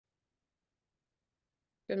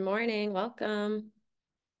Good morning, welcome.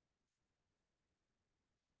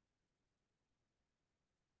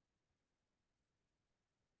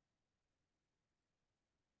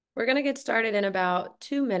 We're going to get started in about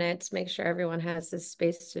 2 minutes. Make sure everyone has this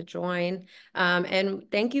space to join. And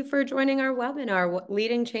thank you for joining our webinar,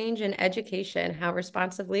 Leading Change in Education, How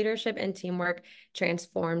Responsive Leadership and Teamwork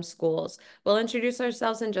Transform Schools. We'll introduce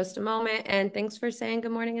ourselves in just a moment, and thanks for saying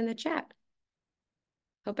good morning in the chat.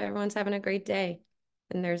 Hope everyone's having a great day,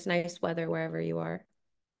 and there's nice weather wherever you are.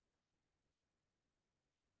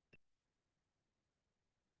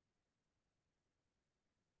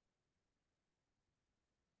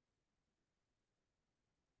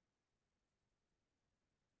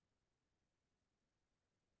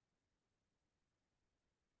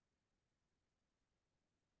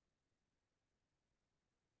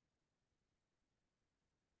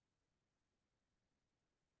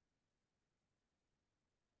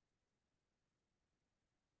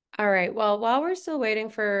 All right, well, while we're still waiting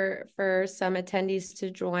for some attendees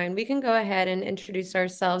to join, we can go ahead and introduce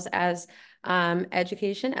ourselves as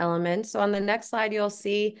Education Elements. So on the next slide, you'll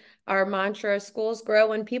see our mantra, schools grow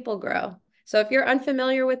when people grow. So if you're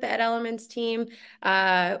unfamiliar with the Ed Elements team,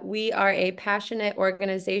 we are a passionate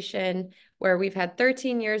organization where we've had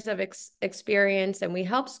 13 years of experience, and we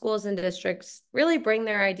help schools and districts really bring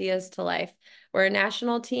their ideas to life. We're a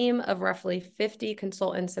national team of roughly 50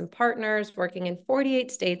 consultants and partners working in 48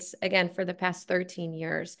 states, again, for the past 13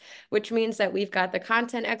 years, which means that we've got the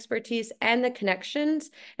content expertise and the connections,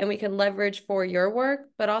 and we can leverage for your work,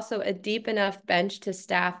 but also a deep enough bench to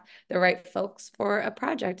staff the right folks for a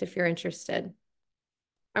project if you're interested.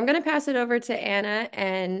 I'm going to pass it over to Anna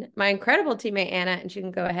and my incredible teammate, Anna, and she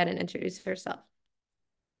can go ahead and introduce herself.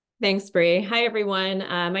 Thanks, Bree. Hi, everyone.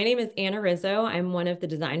 My name is Anna Rizzo. I'm one of the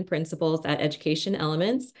design principals at Education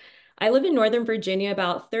Elements. I live in Northern Virginia,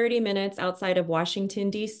 about 30 minutes outside of Washington,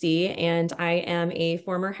 D.C., and I am a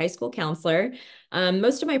former high school counselor.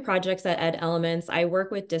 Most of my projects at Ed Elements, I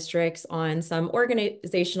work with districts on some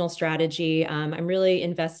organizational strategy. I'm really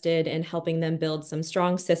invested in helping them build some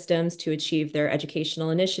strong systems to achieve their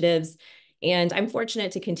educational initiatives. And I'm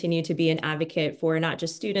fortunate to continue to be an advocate for not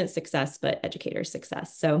just student success, but educator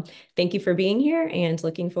success. So thank you for being here and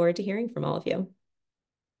looking forward to hearing from all of you.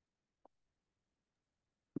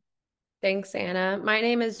 Thanks, Anna. My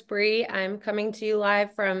name is Bree. I'm coming to you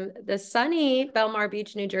live from the sunny Belmar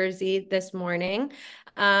Beach, New Jersey this morning.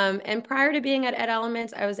 And prior to being at Ed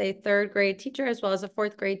Elements, I was a third grade teacher as well as a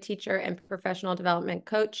fourth grade teacher and professional development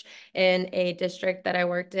coach in a district that I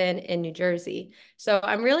worked in New Jersey. So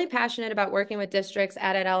I'm really passionate about working with districts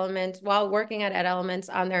at Ed Elements while working at Ed Elements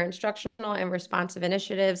on their instructional and responsive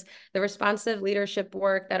initiatives. The responsive leadership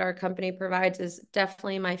work that our company provides is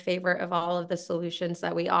definitely my favorite of all of the solutions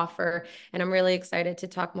that we offer. And I'm really excited to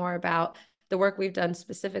talk more about the work we've done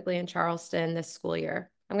specifically in Charleston this school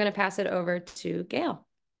year. I'm going to pass it over to Gail.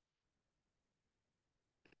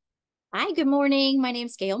 Hi, good morning. My name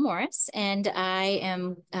is Gail Morris, and I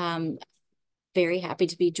am very happy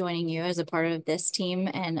to be joining you as a part of this team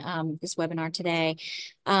and this webinar today.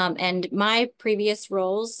 And my previous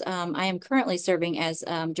roles, I am currently serving as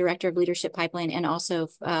Director of Leadership Pipeline and also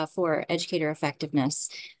for Educator Effectiveness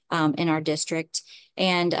in our district.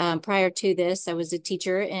 And prior to this, I was a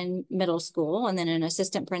teacher in middle school and then an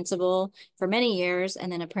assistant principal for many years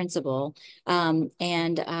and then a principal.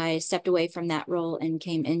 And I stepped away from that role and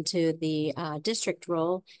came into the district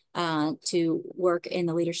role to work in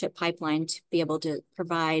the leadership pipeline to be able to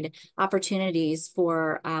provide opportunities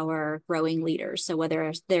for our growing leaders. So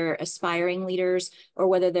whether they're aspiring leaders or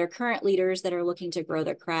whether they're current leaders that are looking to grow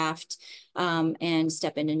their craft and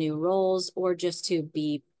step into new roles or just to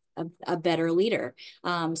be a better leader.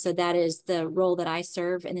 So that is the role that I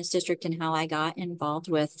serve in this district and how I got involved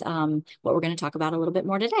with what we're going to talk about a little bit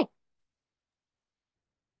more today.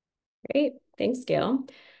 Great. Thanks, Gail.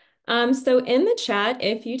 So in the chat,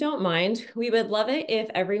 if you don't mind, we would love it if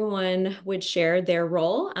everyone would share their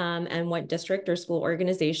role and what district or school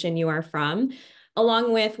organization you are from,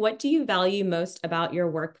 along with what do you value most about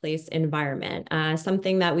your workplace environment?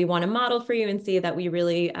 Something that we want to model for you and see that we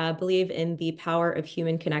really believe in the power of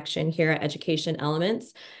human connection here at Education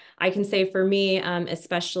Elements. I can say for me,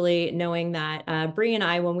 especially knowing that Bree and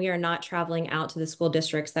I, when we are not traveling out to the school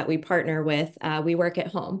districts that we partner with, we work at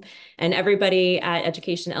home. And everybody at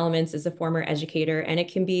Education Elements is a former educator, and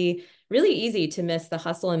it can be really easy to miss the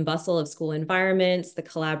hustle and bustle of school environments, the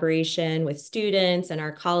collaboration with students and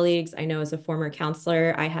our colleagues. I know as a former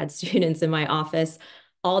counselor, I had students in my office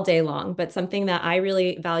all day long, but something that I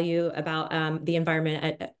really value about the environment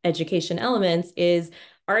at Education Elements is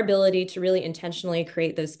our ability to really intentionally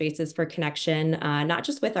create those spaces for connection, not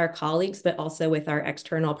just with our colleagues, but also with our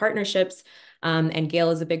external partnerships. And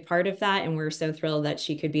Gail is a big part of that, and we're so thrilled that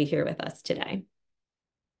she could be here with us today.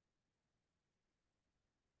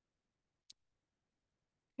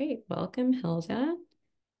 Great, welcome, Hilda.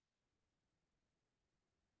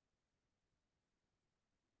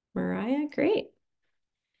 Mariah, great.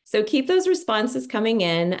 So keep those responses coming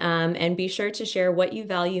in, and be sure to share what you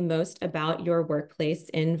value most about your workplace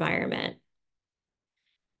environment.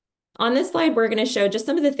 On this slide, we're going to show just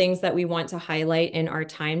some of the things that we want to highlight in our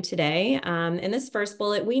time today. In this first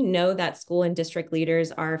bullet, we know that school and district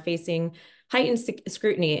leaders are facing heightened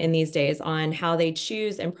scrutiny in these days on how they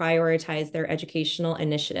choose and prioritize their educational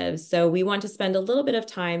initiatives. So we want to spend a little bit of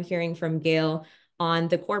time hearing from Gail on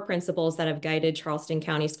the core principles that have guided Charleston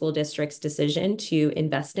County School District's decision to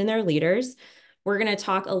invest in their leaders. We're going to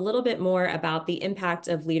talk a little bit more about the impact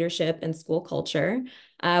of leadership and school culture.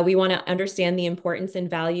 We want to understand the importance and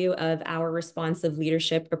value of our responsive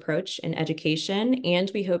leadership approach in education,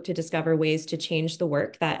 and we hope to discover ways to change the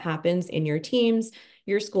work that happens in your teams,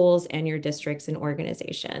 your schools, and your districts and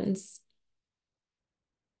organizations.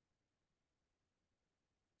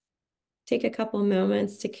 Take a couple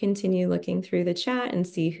moments to continue looking through the chat and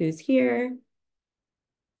see who's here.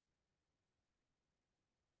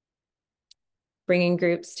 Bringing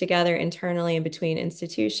groups together internally and between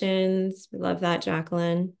institutions. We love that,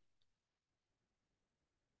 Jacqueline.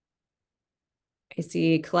 I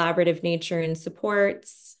see collaborative nature and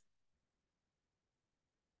supports.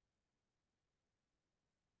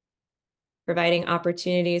 Providing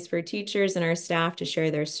opportunities for teachers and our staff to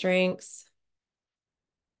share their strengths.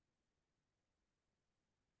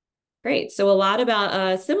 Great. So a lot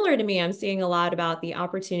about, similar to me, I'm seeing a lot about the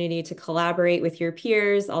opportunity to collaborate with your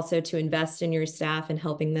peers, also to invest in your staff and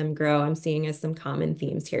helping them grow. I'm seeing as some common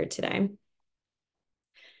themes here today.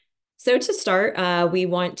 So to start, we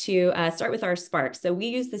want to start with our Spark. So we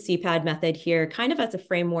use the CPAD method here kind of as a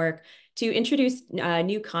framework to introduce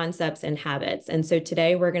new concepts and habits. And so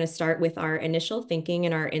today we're going to start with our initial thinking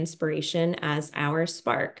and our inspiration as our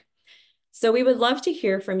Spark. So we would love to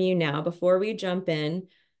hear from you now before we jump in.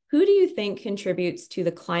 Who do you think contributes to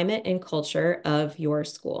the climate and culture of your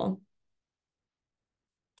school?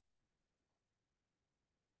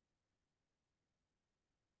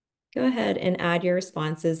 Go ahead and add your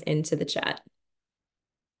responses into the chat.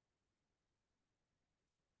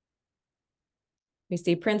 We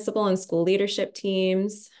see principal and school leadership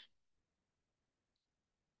teams.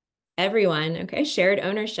 Everyone, okay, shared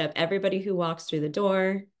ownership, everybody who walks through the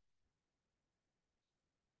door.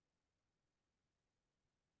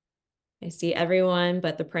 I see everyone,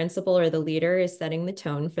 but the principal or the leader is setting the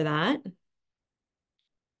tone for that.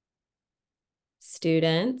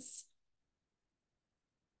 Students.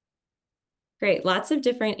 Great, lots of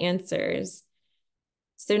different answers.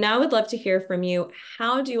 So now I would love to hear from you.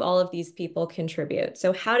 How do all of these people contribute?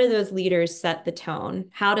 So how do those leaders set the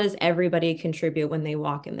tone? How does everybody contribute when they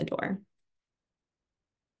walk in the door?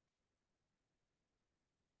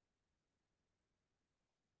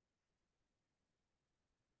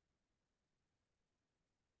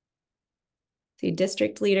 See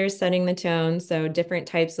district leaders setting the tone. So different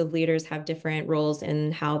types of leaders have different roles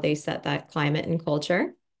in how they set that climate and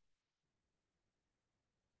culture.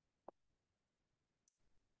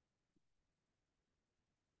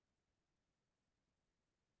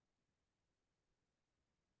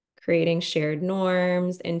 Creating shared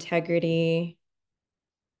norms, integrity,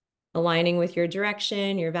 aligning with your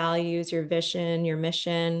direction, your values, your vision, your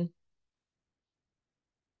mission.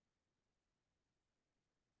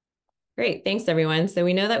 Great, thanks everyone. So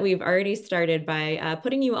we know that we've already started by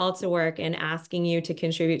putting you all to work and asking you to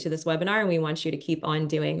contribute to this webinar, and we want you to keep on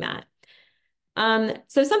doing that.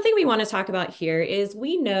 So something we want to talk about here is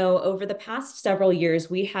we know over the past several years,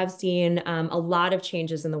 we have seen a lot of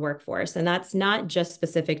changes in the workforce, and that's not just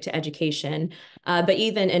specific to education, but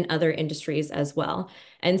even in other industries as well.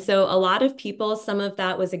 And so a lot of people, some of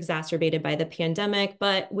that was exacerbated by the pandemic,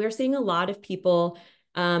 but we're seeing a lot of people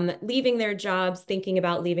leaving their jobs, thinking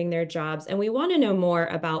about leaving their jobs, and we want to know more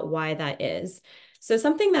about why that is. So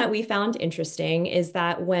something that we found interesting is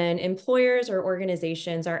that when employers or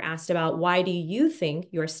organizations are asked about why do you think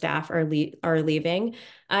your staff are leaving,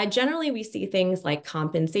 generally we see things like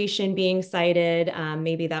compensation being cited,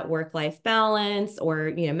 maybe that work-life balance,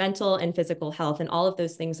 or mental and physical health, and all of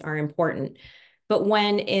those things are important. But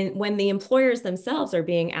when the employers themselves are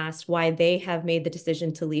being asked why they have made the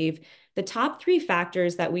decision to leave, the top three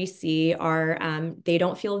factors that we see are they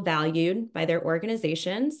don't feel valued by their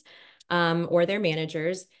organizations. or their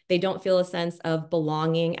managers, they don't feel a sense of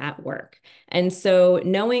belonging at work. And so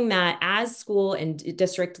knowing that as school and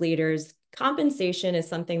district leaders, compensation is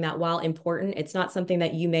something that, while important, it's not something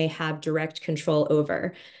that you may have direct control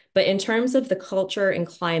over. But in terms of the culture and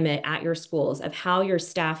climate at your schools, of how your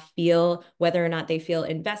staff feel, whether or not they feel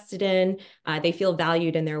invested in, they feel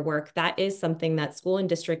valued in their work, that is something that school and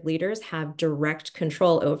district leaders have direct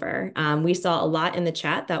control over. We saw a lot in the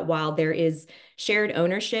chat that while there is shared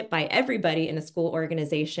ownership by everybody in a school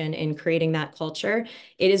organization in creating that culture,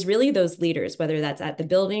 it is really those leaders, whether that's at the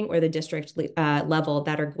building or the district level,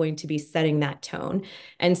 that are going to be setting that tone.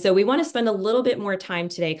 And so we want to spend a little bit more time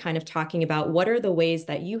today kind of talking about what are the ways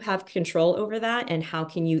that you have control over that, and how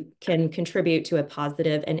you can contribute to a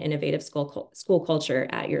positive and innovative school culture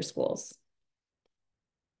at your schools.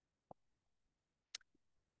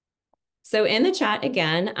 So in the chat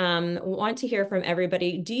again, want to hear from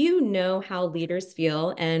everybody. Do you know how leaders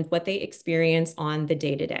feel and what they experience on the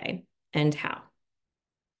day-to-day, and how?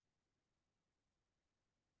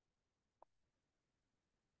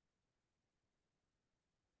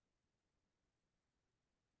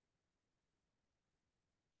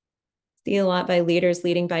 See a lot by leaders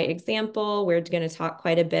leading by example. We're going to talk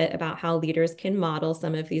quite a bit about how leaders can model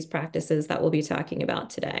some of these practices that we'll be talking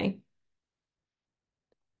about today.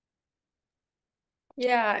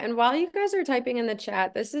 Yeah, and while you guys are typing in the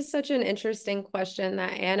chat, this is such an interesting question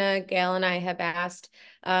that Anna, Gail, and I have asked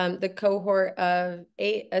the cohort of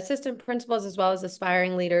 8 assistant principals as well as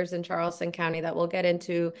aspiring leaders in Charleston County that we'll get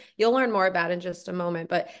into. You'll learn more about in just a moment.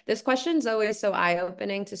 But this question is always so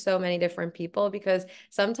eye-opening to so many different people, because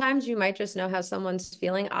sometimes you might just know how someone's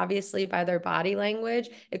feeling, obviously, by their body language.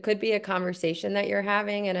 It could be a conversation that you're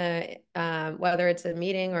having in whether it's a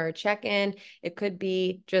meeting or a check-in. It could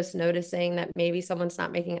be just noticing that maybe someone's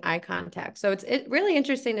not making eye contact. So it's really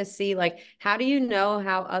interesting to see, like, how do you know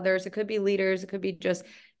how others, it could be leaders, it could be just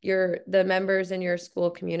the members in your school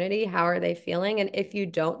community, how are they feeling? And if you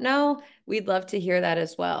don't know, we'd love to hear that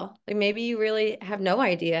as well. Like, maybe you really have no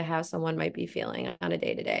idea how someone might be feeling on a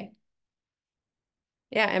day-to-day.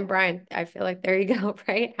 Yeah, and Brian, I feel like there you go,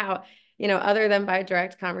 right? How, other than by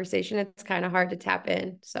direct conversation, it's kind of hard to tap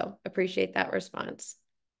in. So appreciate that response.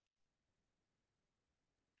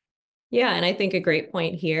 Yeah, and I think a great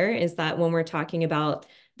point here is that when we're talking about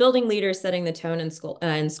building leaders, setting the tone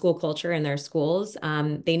in school culture in their schools,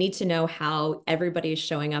 they need to know how everybody is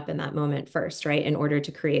showing up in that moment first, right, in order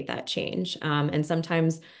to create that change. And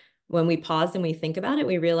sometimes when we pause and we think about it,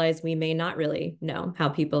 we realize we may not really know how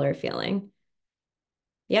people are feeling.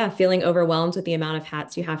 Yeah, feeling overwhelmed with the amount of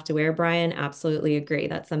hats you have to wear, Brian, absolutely agree.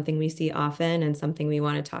 That's something we see often and something we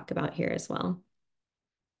want to talk about here as well.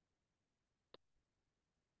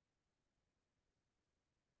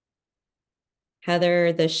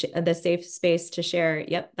 Heather, the safe space to share.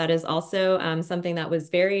 Yep, that is also something that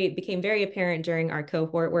became very apparent during our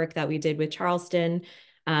cohort work that we did with Charleston,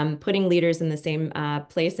 putting leaders in the same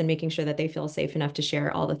place and making sure that they feel safe enough to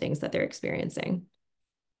share all the things that they're experiencing.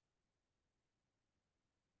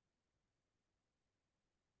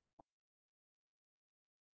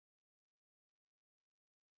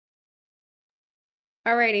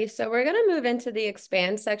 Alrighty, so we're going to move into the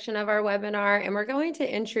expand section of our webinar, and we're going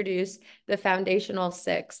to introduce the foundational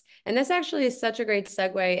 6. And this actually is such a great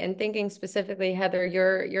segue, and thinking specifically, Heather,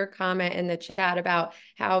 your comment in the chat about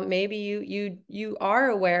how maybe you are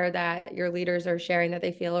aware that your leaders are sharing that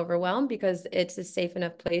they feel overwhelmed, because it's a safe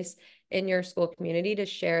enough place in your school community to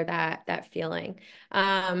share that feeling.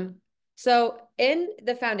 So in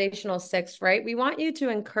the foundational 6, right,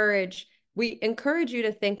 we encourage you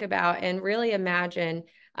to think about and really imagine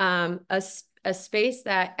a space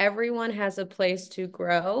that everyone has a place to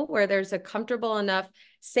grow, where there's a comfortable enough,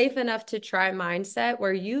 safe enough to try mindset,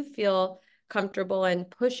 where you feel comfortable in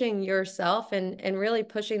pushing yourself and really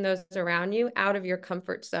pushing those around you out of your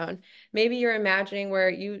comfort zone. Maybe you're imagining where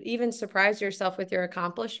you even surprise yourself with your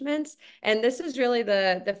accomplishments. And this is really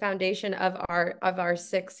the foundation of our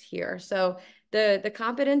 6 here. So the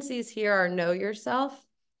competencies here are: know yourself,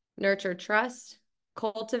 nurture trust,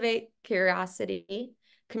 cultivate curiosity,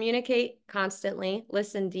 communicate constantly,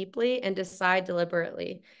 listen deeply, and decide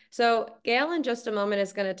deliberately. So Gail in just a moment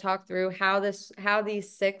is going to talk through how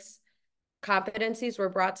these 6 competencies were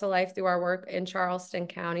brought to life through our work in Charleston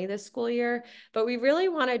County this school year. But we really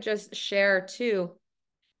want to just share too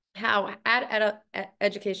how at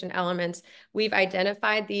Education Elements, we've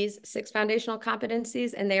identified these 6 foundational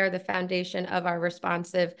competencies, and they are the foundation of our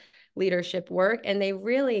responsive leadership work. And they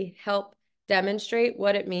really help demonstrate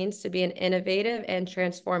what it means to be an innovative and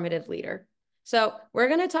transformative leader. So we're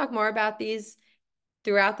going to talk more about these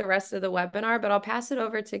throughout the rest of the webinar, but I'll pass it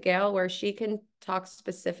over to Gail where she can talk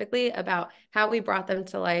specifically about how we brought them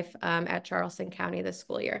to life at Charleston County this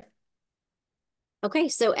school year. Okay,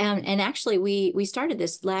 so and actually we started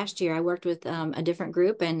this last year. I worked with a different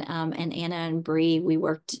group, and Anna and Bree, we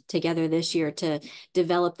worked together this year to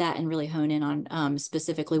develop that and really hone in on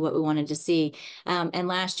specifically what we wanted to see. And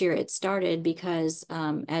last year it started because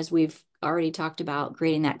as we've already talked about,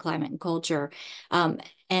 creating that climate and culture,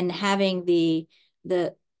 and having the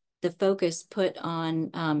focus put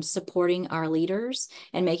on supporting our leaders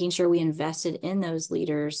and making sure we invested in those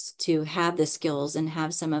leaders to have the skills and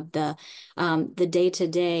have some of the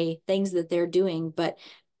day-to-day things that they're doing, but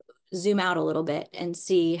zoom out a little bit and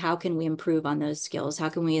see how can we improve on those skills, how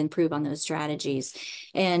can we improve on those strategies,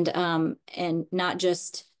 and not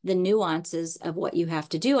just the nuances of what you have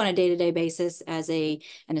to do on a day-to-day basis as an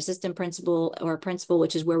assistant principal or a principal,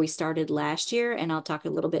 which is where we started last year. And I'll talk a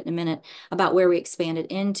little bit in a minute about where we expanded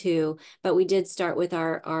into, but we did start with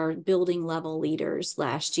our building level leaders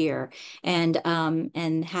last year, and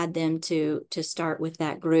had them to start with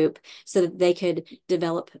that group so that they could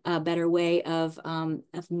develop a better way of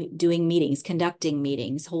doing meetings, conducting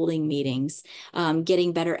meetings, holding meetings,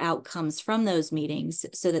 getting better outcomes from those meetings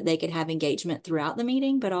so that they could have engagement throughout the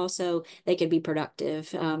meeting, but also they could be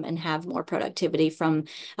productive and have more productivity from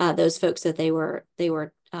those folks that they were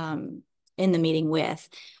in the meeting with.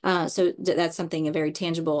 So that's something, a very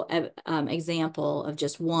tangible example of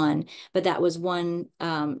just one, but that was one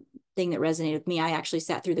thing that resonated with me. I actually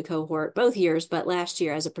sat through the cohort both years, but last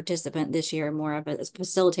year as a participant, this year more of a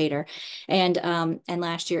facilitator. And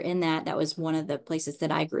last year in that was one of the places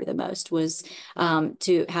that I grew the most, was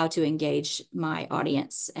to how to engage my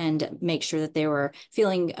audience and make sure that they were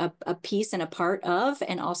feeling a piece and a part of,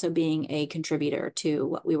 and also being a contributor to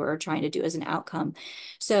what we were trying to do as an outcome.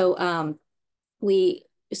 So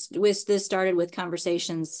this started with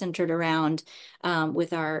conversations centered around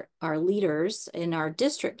with our leaders in our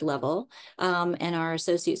district level, and our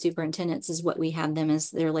associate superintendents is what we have them as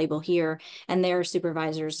their label here, and they're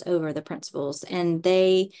supervisors over the principals. And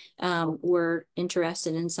they were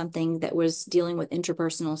interested in something that was dealing with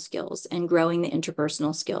interpersonal skills and growing the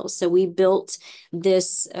interpersonal skills. So we built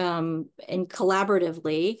this and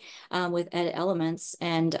collaboratively with Ed Elements,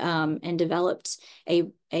 and developed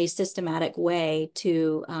a systematic way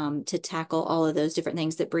to tackle all of those different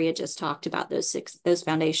things that Bria just talked about, those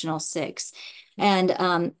foundational 6. And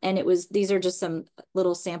these are just some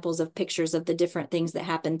little samples of pictures of the different things that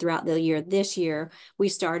happened throughout the year. This year we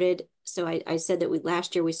started, so I said that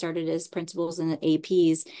last year we started as principals and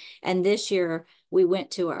APs, and this year we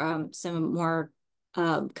went to some more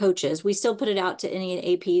coaches. We still put it out to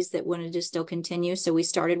any APs that wanted to still continue. So we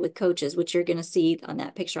started with coaches, which you're going to see on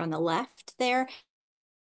that picture on the left there.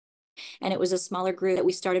 And it was a smaller group that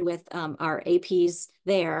we started with our APs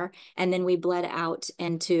there, and then we bled out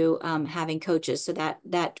into having coaches. So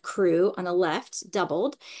that crew on the left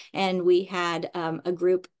doubled, and we had a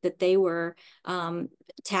group that they were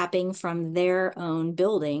tapping from their own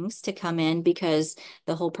buildings to come in, because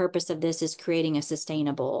the whole purpose of this is creating a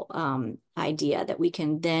sustainable idea that we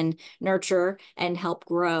can then nurture and help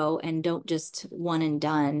grow, and don't just one and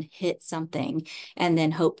done hit something and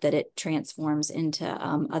then hope that it transforms into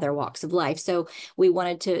other walks of life. So we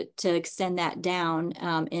wanted to extend that down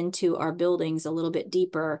into our buildings a little bit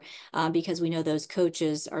deeper, because we know those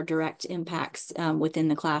coaches are direct impacts within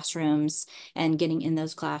the classrooms, and getting in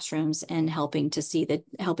those classrooms and helping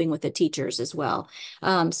with the teachers as well.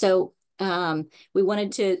 We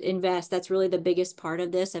wanted to invest. That's really the biggest part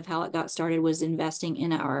of this, of how it got started, was investing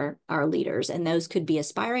in our leaders. And those could be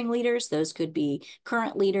aspiring leaders, those could be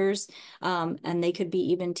current leaders, and they could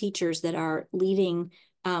be even teachers that are leading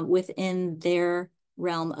within their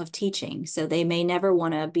realm of teaching. So they may never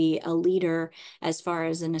want to be a leader as far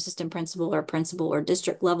as an assistant principal or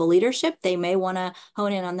district level leadership. They may want to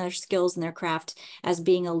hone in on their skills and their craft as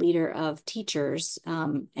being a leader of teachers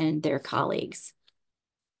and their colleagues.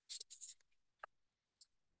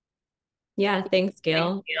 Yeah, thanks,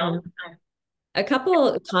 Gail. A couple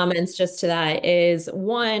of comments just to that is,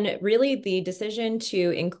 one, really the decision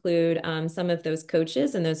to include some of those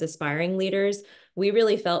coaches and those aspiring leaders, we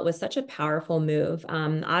really felt was such a powerful move.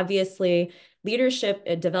 Obviously, leadership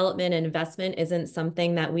development and investment isn't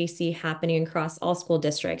something that we see happening across all school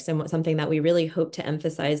districts, and something that we really hope to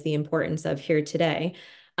emphasize the importance of here today.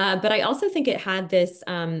 But I also think it had this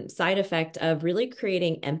side effect of really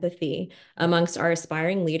creating empathy amongst our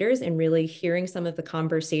aspiring leaders, and really hearing some of the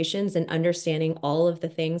conversations and understanding all of the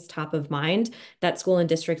things top of mind that school and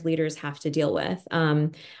district leaders have to deal with.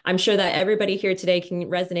 I'm sure that everybody here today can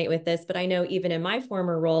resonate with this, but I know even in my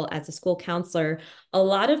former role as a school counselor, a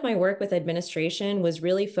lot of my work with administration was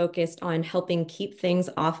really focused on helping keep things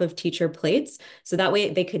off of teacher plates. So that way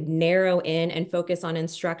they could narrow in and focus on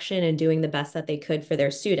instruction and doing the best that they could for their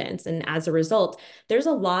students. And as a result, there's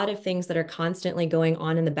a lot of things that are constantly going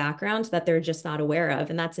on in the background that they're just not aware of,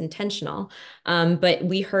 and that's intentional. But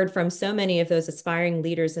we heard from so many of those aspiring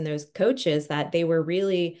leaders and those coaches that they were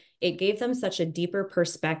really, it gave them such a deeper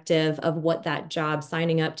perspective of what that job,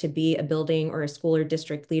 signing up to be a building or a school or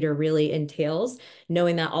district leader, really entails,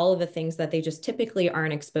 knowing that all of the things that they just typically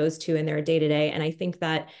aren't exposed to in their day-to-day. And I think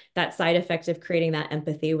that that side effect of creating that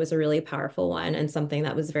empathy was a really powerful one and something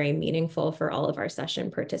that was very meaningful for all of our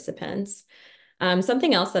session participants.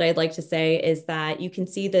 Something else that I'd like to say is that you can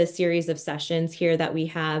see the series of sessions here that we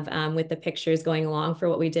have with the pictures going along for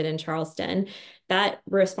what we did in Charleston. That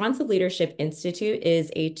Responsive Leadership Institute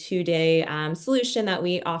is a 2-day solution that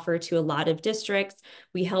we offer to a lot of districts.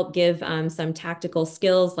 We help give some tactical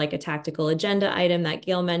skills like a tactical agenda item that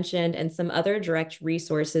Gail mentioned and some other direct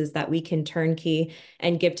resources that we can turnkey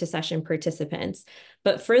and give to session participants.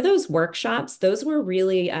 But for those workshops, those were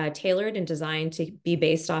really tailored and designed to be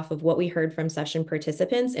based off of what we heard from session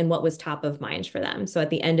participants and what was top of mind for them. So at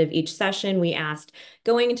the end of each session, we asked,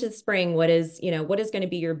 going into the spring, what is going to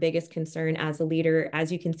be your biggest concern as a leader?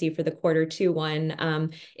 As you can see for the Q2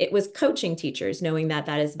 one, it was coaching teachers, knowing that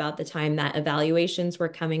that is about the time that evaluations were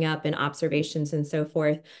coming up and observations and so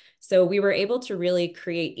forth. So we were able to really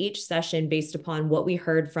create each session based upon what we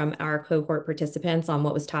heard from our cohort participants on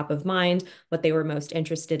what was top of mind, what they were most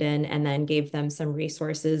interested in, and then gave them some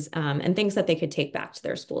resources and things that they could take back to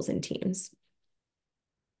their schools and teams.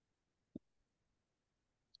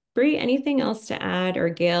 Bree, anything else to add, or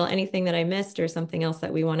Gail, anything that I missed or something else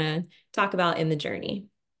that we want to talk about in the journey?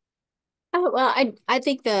 Oh, well, I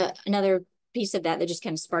think another piece of that just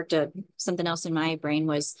kind of sparked something else in my brain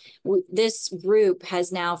was this group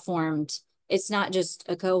has now formed. It's not just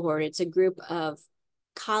a cohort, it's a group of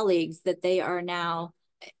colleagues that they are now,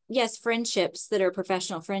 yes, friendships that are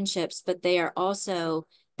professional friendships, but they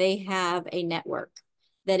have a network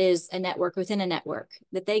that is a network within a network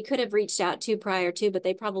that they could have reached out to prior to, but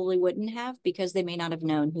they probably wouldn't have because they may not have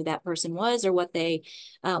known who that person was or what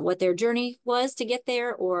their journey was to get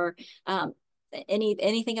there, or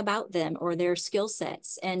anything about them or their skill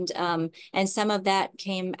sets. And some of that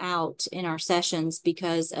came out in our sessions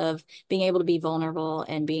because of being able to be vulnerable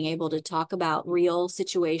and being able to talk about real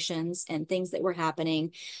situations and things that were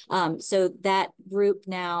happening. So that group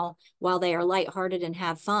now, while they are lighthearted and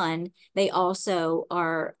have fun, they also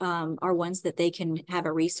are ones that they can have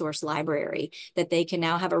a resource library, that they can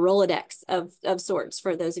now have a Rolodex of sorts,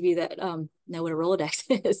 for those of you that know what a Rolodex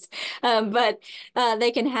is. But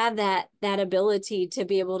they can have that ability to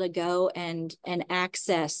be able to go and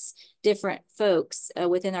access different folks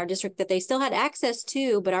within our district that they still had access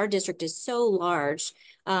to, but our district is so large.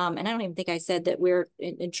 And I don't even think I said that we're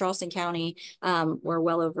in Charleston County, we're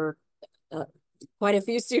well over quite a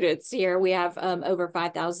few students here. We have over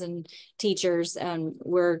 5,000 teachers.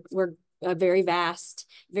 We're a very vast,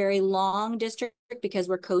 very long district because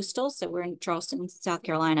we're coastal. So we're in Charleston, South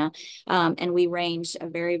Carolina, and we range a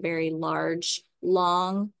very, very large,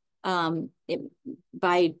 long,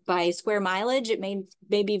 by square mileage, it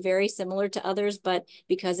may be very similar to others, but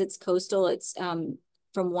because it's coastal, it's from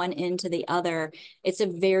one end to the other, it's a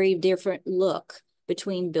very different look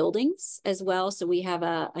between buildings as well. So we have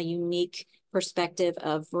a unique perspective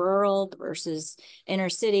of rural versus inner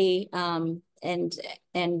city,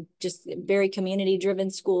 and just very community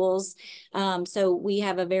driven schools. So we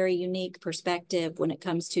have a very unique perspective when it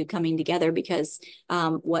comes to coming together, because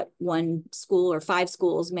what one school or 5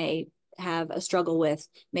 schools may have a struggle with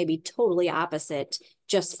may be totally opposite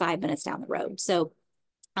just 5 minutes down the road. So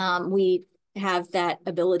we have that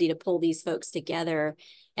ability to pull these folks together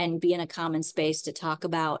and be in a common space to talk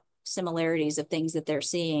about similarities of things that they're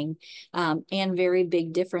seeing, and very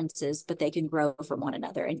big differences, but they can grow from one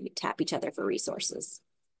another and tap each other for resources.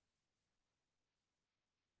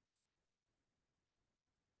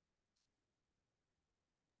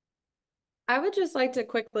 I would just like to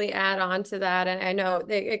quickly add on to that. And I know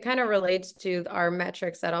it kind of relates to our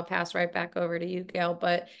metrics that I'll pass right back over to you, Gail,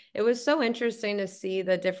 but it was so interesting to see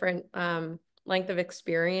the different length of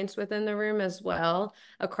experience within the room as well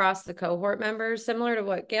across the cohort members, similar to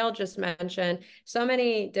what Gail just mentioned. So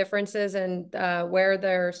many differences in where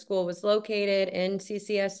their school was located in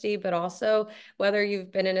CCSD, but also whether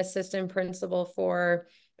you've been an assistant principal for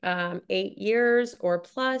 8 years or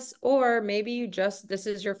plus, or maybe this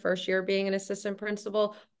is your first year being an assistant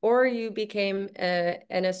principal, or you became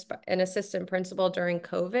an assistant principal during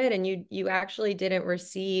COVID and you actually didn't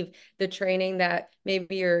receive the training that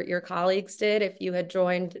maybe your colleagues did if you had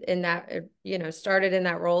joined in that, started in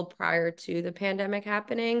that role prior to the pandemic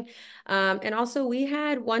happening. And also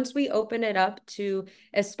once we opened it up to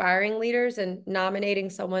aspiring leaders and nominating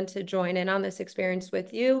someone to join in on this experience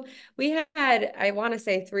with you, we had, I want to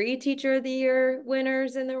say, 3 Teacher of the Year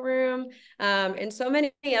winners in the room, and so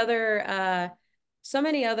many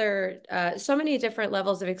different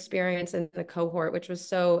levels of experience in the cohort, which was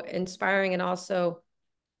so inspiring and also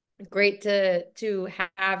great to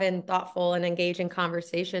have in thoughtful and engaging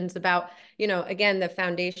conversations about, again, the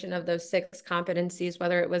foundation of those 6 competencies,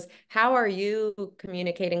 whether it was how are you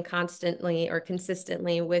communicating constantly or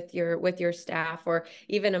consistently with your staff, or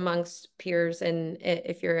even amongst peers, and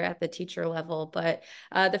if you're at the teacher level. But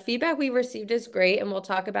the feedback we received is great, and we'll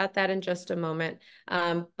talk about that in just a moment.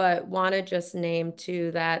 But want to just name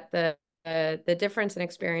too that the difference in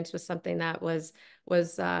experience was something that was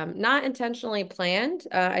not intentionally planned.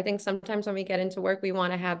 I think sometimes when we get into work, we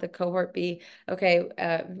want to have the cohort be, okay,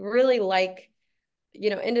 really like,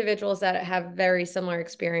 individuals that have very similar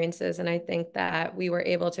experiences. And I think that we were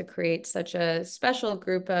able to create such a special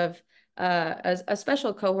group of, a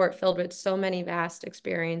special cohort filled with so many vast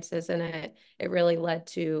experiences. And it really led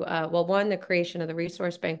to, one, the creation of the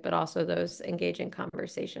resource bank, but also those engaging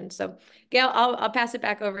conversations. So Gail, I'll pass it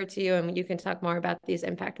back over to you, and you can talk more about these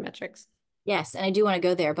impact metrics. Yes, and I do want to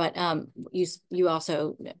go there, but you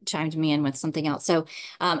also chimed me in with something else. So,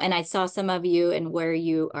 and I saw some of you and where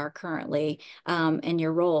you are currently in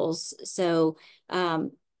your roles. So,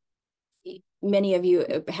 many of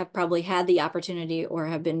you have probably had the opportunity or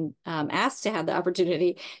have been asked to have the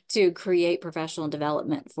opportunity to create professional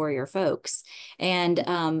development for your folks. And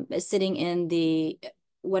sitting in the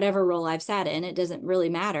whatever role I've sat in, it doesn't really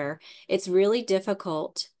matter. It's really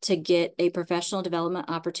difficult to get a professional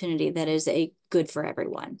development opportunity that is good for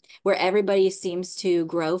everyone, where everybody seems to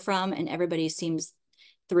grow from and everybody seems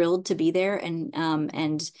thrilled to be there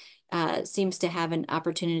and seems to have an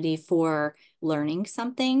opportunity for learning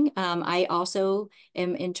something. I also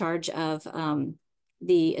am in charge of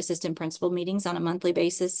the assistant principal meetings on a monthly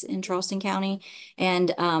basis in Charleston County.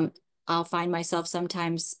 And I'll find myself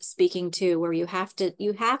sometimes speaking to where you have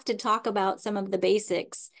to talk about some of the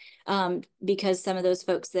basics because some of those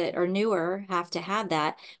folks that are newer have to have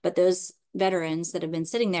that, but those veterans that have been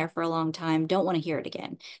sitting there for a long time don't want to hear it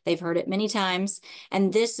again. They've heard it many times,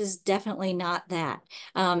 and this is definitely not that.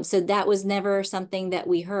 So that was never something that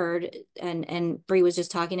we heard, and Bree was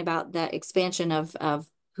just talking about that expansion of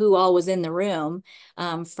who all was in the room,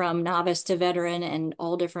 from novice to veteran and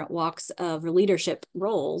all different walks of leadership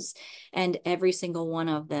roles. And every single one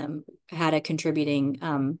of them had a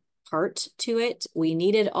contributing part to it. We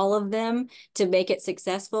needed all of them to make it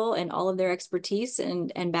successful, and all of their expertise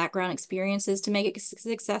and background experiences to make it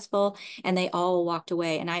successful. And they all walked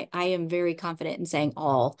away. And I am very confident in saying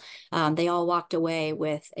all. They all walked away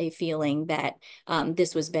with a feeling that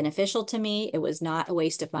this was beneficial to me. It was not a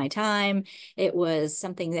waste of my time. It was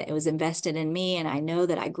something that was invested in me. And I know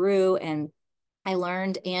that I grew and I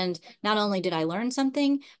learned, and not only did I learn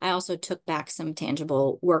something, I also took back some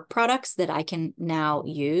tangible work products that I can now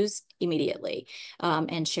use immediately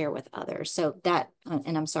and share with others. So that,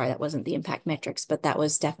 and I'm sorry, that wasn't the impact metrics, but that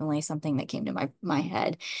was definitely something that came to my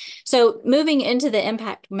head. So moving into the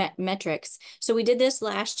impact metrics. So we did this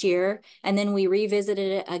last year, and then we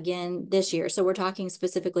revisited it again this year. So we're talking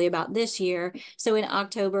specifically about this year. So in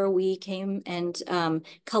October, we came and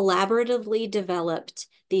collaboratively developed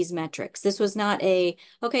these metrics. This was not okay,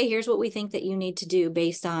 here's what we think that you need to do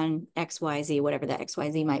based on XYZ, whatever that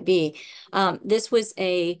XYZ might be. This was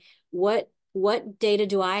what data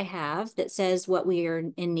do I have that says what we are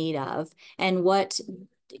in need of, and what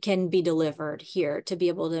can be delivered here to be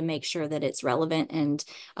able to make sure that it's relevant and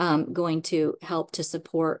going to help to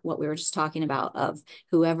support what we were just talking about of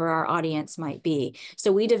whoever our audience might be.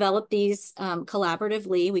 So we developed these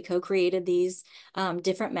collaboratively. We co-created these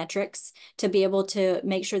different metrics to be able to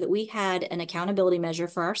make sure that we had an accountability measure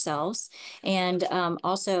for ourselves, and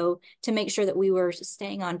also to make sure that we were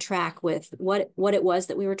staying on track with what it was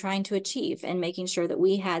that we were trying to achieve, and making sure that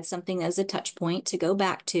we had something as a touch point to go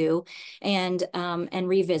back to and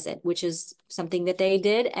revisit, which is something that they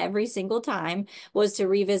did every single time, was to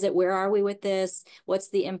revisit, where are we with this? What's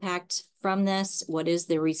the impact from this? What is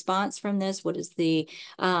the response from this? What is the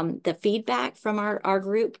feedback from our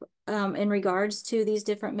group in regards to these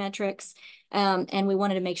different metrics? And we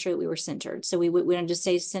wanted to make sure that we were centered. So we wanted to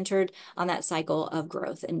stay centered on that cycle of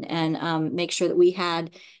growth, and make sure that we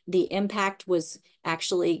had the impact was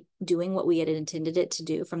actually doing what we had intended it to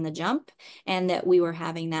do from the jump, and that we were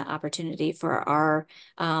having that opportunity for our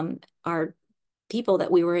people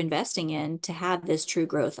that we were investing in to have this true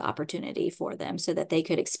growth opportunity for them so that they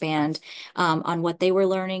could expand on what they were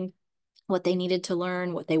learning, what they needed to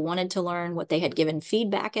learn, what they wanted to learn, what they had given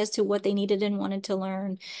feedback as to what they needed and wanted to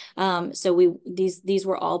learn. So these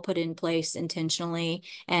were all put in place intentionally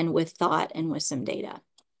and with thought and with some data.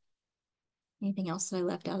 Anything else that I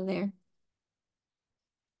left out of there?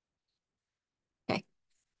 Okay.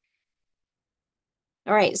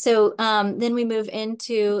 All right, so then we move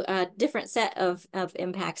into a different set of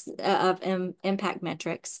impacts impact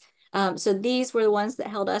metrics. So these were the ones that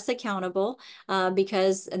held us accountable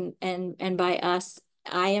because and by us,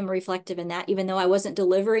 I am reflective in that. Even though I wasn't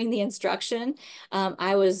delivering the instruction,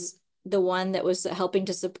 I was the one that was helping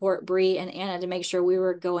to support Bree and Anna to make sure we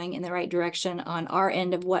were going in the right direction on our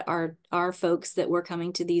end of what our folks that were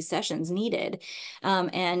coming to these sessions needed.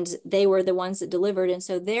 And they were the ones that delivered. And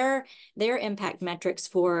so their impact metrics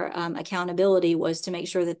for accountability was to make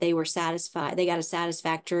sure that they were satisfied. They got a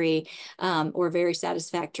satisfactory or very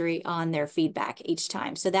satisfactory on their feedback each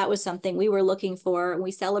time. So that was something we were looking for. We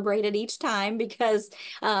celebrated each time because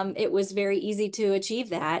it was very easy to achieve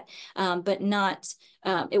that, but not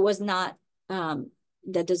it was not,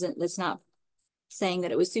 that's not saying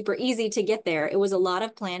that it was super easy to get there. It was a lot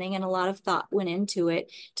of planning and a lot of thought went into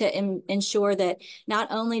it to ensure that not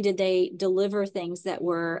only did they deliver things that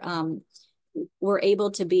were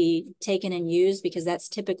able to be taken and used, because that's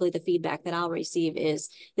typically the feedback that I'll receive is,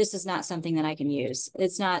 this is not something that I can use.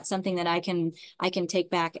 It's not something that I can take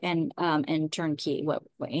back and turnkey, what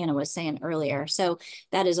Anna was saying earlier. So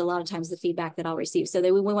that is a lot of times the feedback that I'll receive. So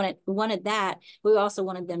we wanted that. We also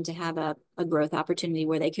wanted them to have a growth opportunity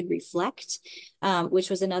where they could reflect, which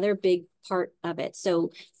was another big part of it.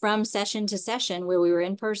 So from session to session where we were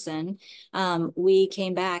in person, we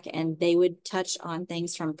came back and they would touch on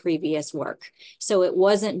things from previous work. So it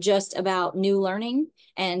wasn't just about new learning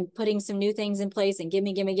and putting some new things in place and give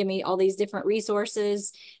me all these different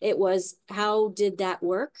resources. It was, how did that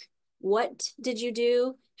work? What did you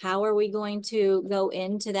do? How are we going to go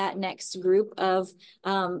into that next group of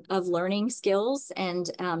learning skills, and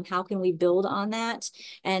how can we build on that?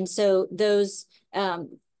 And so those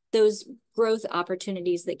growth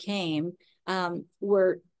opportunities that came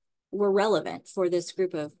were relevant for this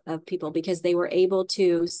group of people, because they were able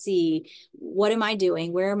to see, what am I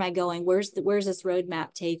doing? Where am I going? Where's this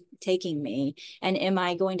roadmap taking me? And am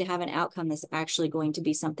I going to have an outcome that's actually going to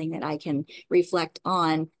be something that I can reflect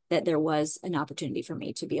on, that there was an opportunity for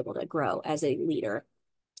me to be able to grow as a leader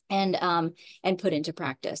and put into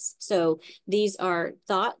practice. So these are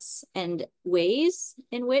thoughts and ways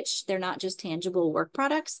in which they're not just tangible work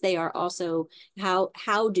products. They are also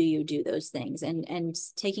how do you do those things, and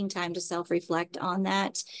taking time to self-reflect on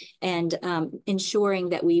that, and ensuring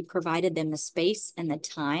that we provided them the space and the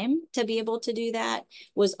time to be able to do that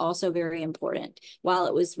was also very important. While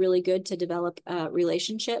it was really good to develop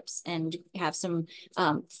relationships and have some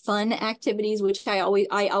fun activities, which I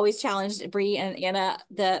always challenged Bree and Anna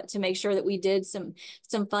to make sure that we did some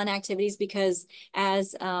fun activities, because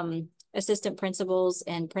as assistant principals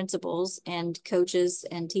and coaches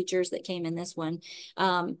and teachers that came in this one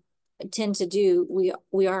tend to do,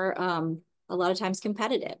 we are a lot of times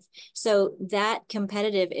competitive. So that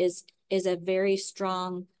competitive is a very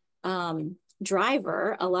strong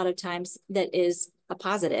driver a lot of times, that is a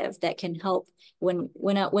positive, that can help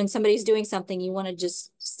when somebody's doing something, you want to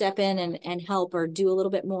just step in and help, or do a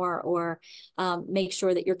little bit more, or make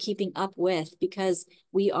sure that you're keeping up with, because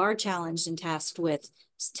we are challenged and tasked with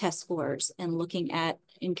test scores and looking at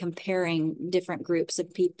and comparing different groups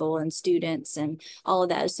of people and students and all of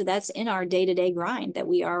that. So that's in our day-to-day grind that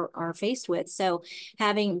we are faced with. So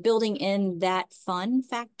building in that fun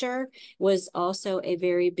factor was also a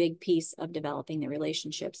very big piece of developing the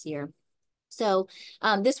relationships here. So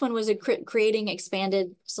this one was creating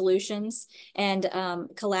expanded solutions and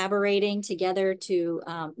collaborating together to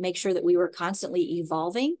make sure that we were constantly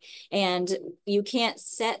evolving. And you can't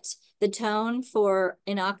set the tone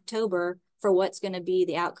in October for what's going to be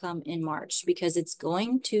the outcome in March, because it's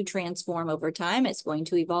going to transform over time. It's going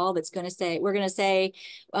to evolve. We're going to say,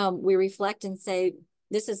 we reflect and say,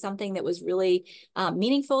 this is something that was really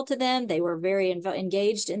meaningful to them. They were very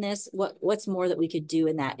engaged in this. What's more that we could do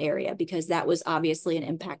in that area? Because that was obviously an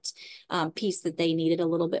impact piece that they needed a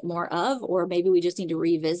little bit more of, or maybe we just need to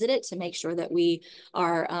revisit it to make sure that we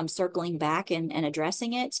are circling back and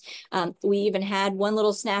addressing it. We even had one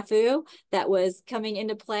little snafu that was coming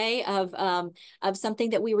into play of something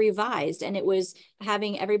that we revised, and it was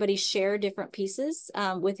having everybody share different pieces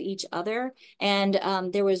with each other. And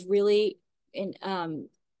there was really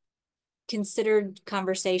considered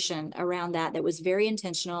conversation around that was very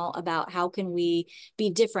intentional about how can we be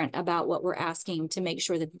different about what we're asking to make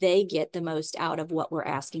sure that they get the most out of what we're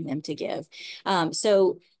asking them to give.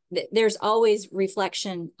 So there's always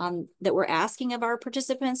reflection on that we're asking of our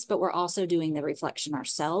participants, but we're also doing the reflection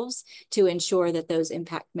ourselves to ensure that those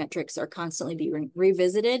impact metrics are constantly being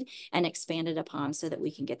revisited and expanded upon so that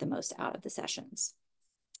we can get the most out of the sessions.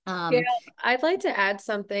 Yeah, I'd like to add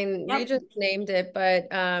something. Yep. You just named it, but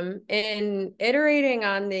in iterating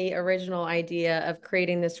on the original idea of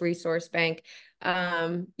creating this resource bank,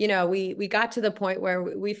 you know, we got to the point where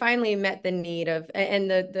we finally met the need of and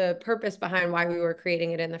the purpose behind why we were creating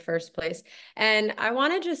it in the first place. And I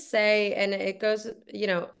want to just say, and it goes, you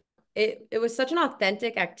know, it was such an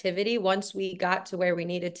authentic activity once we got to where we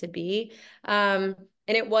needed to be.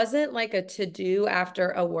 And it wasn't like a to-do after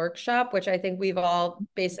a workshop, which I think we've all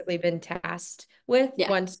basically been tasked with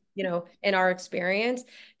once, you know, in our experience.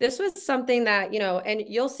 This was something that, you know, and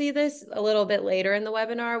you'll see this a little bit later in the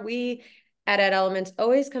webinar. We at Ed Elements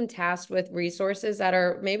always come tasked with resources that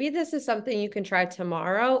are, maybe this is something you can try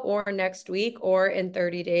tomorrow or next week or in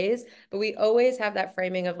 30 days. But we always have that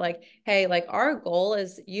framing of like, hey, like our goal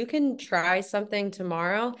is you can try something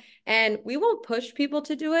tomorrow and we won't push people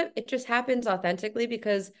to do it. It just happens authentically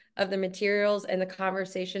because of the materials and the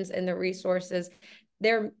conversations and the resources.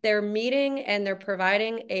 They're meeting and they're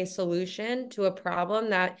providing a solution to a problem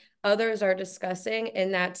that others are discussing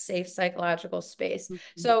in that safe psychological space.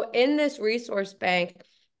 Mm-hmm. So in this resource bank,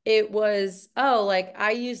 it was, oh, like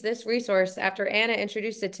I used this resource after Anna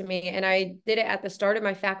introduced it to me, and I did it at the start of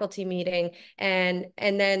my faculty meeting, and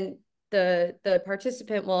then the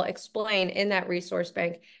participant will explain in that resource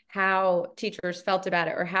bank how teachers felt about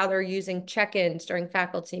it or how they're using check-ins during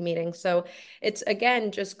faculty meetings. So it's,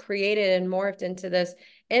 again, just created and morphed into this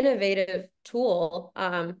innovative tool,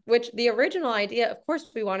 which the original idea, of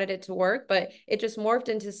course, we wanted it to work, but it just morphed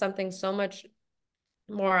into something so much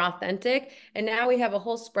more authentic. And now we have a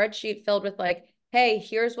whole spreadsheet filled with like, hey,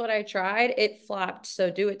 here's what I tried. It flopped,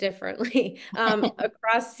 so do it differently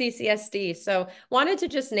across CCSD. So wanted to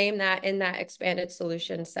just name that in that expanded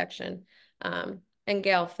solutions section. And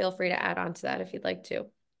Gail, feel free to add on to that if you'd like to.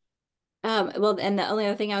 Well, and the only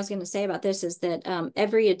other thing I was going to say about this is that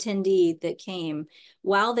every attendee that came,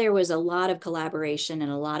 while there was a lot of collaboration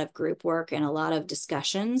and a lot of group work and a lot of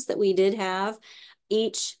discussions that we did have,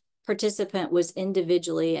 each participant was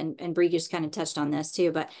individually, and Bree just kind of touched on this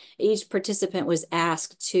too, but each participant was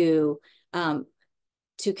asked to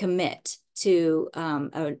commit to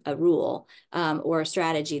a rule or a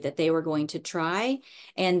strategy that they were going to try,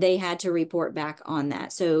 and they had to report back on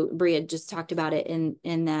that. So Bree had just talked about it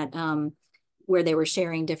in that where they were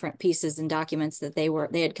sharing different pieces and documents that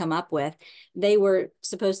they had come up with. They were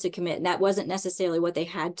supposed to commit, and that wasn't necessarily what they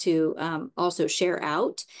had to also share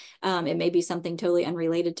out. It may be something totally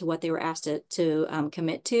unrelated to what they were asked to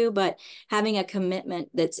commit to, but having a commitment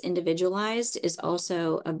that's individualized is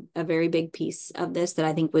also a very big piece of this that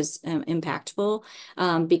I think was impactful,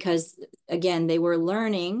 because again, they were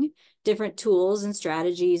learning different tools and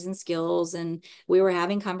strategies and skills, and we were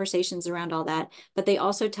having conversations around all that, but they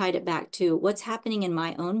also tied it back to what's happening in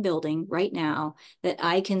my own building right now that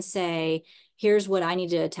I can say, here's what I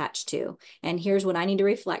need to attach to, and here's what I need to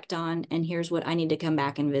reflect on, and here's what I need to come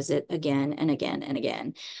back and visit again and again and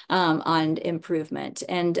again on improvement.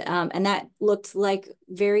 And that looked like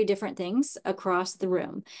very different things across the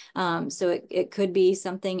room. So it could be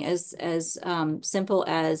something as simple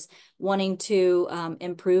as wanting to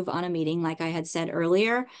improve on a meeting, like I had said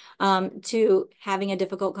earlier, to having a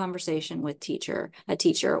difficult conversation with a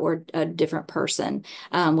teacher or a different person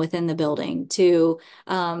within the building, to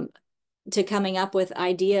coming up with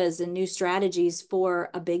ideas and new strategies for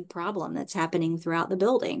a big problem that's happening throughout the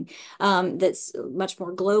building, that's much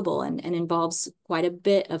more global and involves quite a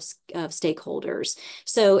bit of stakeholders.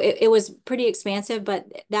 So it was pretty expansive, but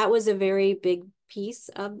that was a very big piece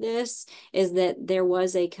of this, is that there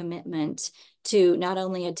was a commitment to not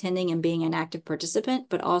only attending and being an active participant,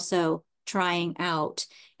 but also trying out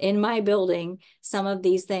in my building some of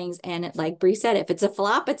these things. And like Bree said, if it's a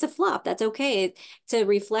flop, it's a flop. That's okay. To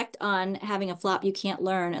reflect on having a flop, you can't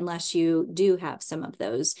learn unless you do have some of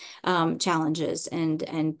those challenges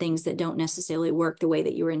and things that don't necessarily work the way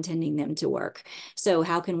that you were intending them to work. So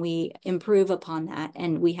how can we improve upon that?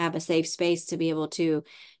 And we have a safe space to be able to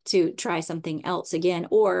try something else again,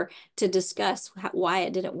 or to discuss why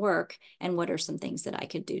it didn't work and what are some things that I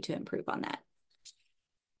could do to improve on that.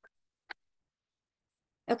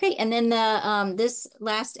 Okay, and then this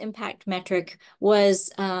last impact metric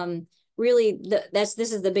was really this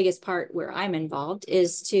is the biggest part where I'm involved,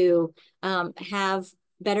 is to have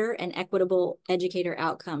better and equitable educator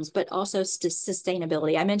outcomes, but also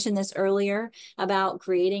sustainability. I mentioned this earlier about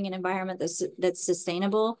creating an environment that's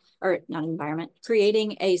sustainable, or not an environment,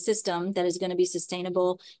 creating a system that is going to be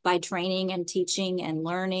sustainable by training and teaching and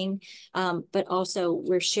learning, but also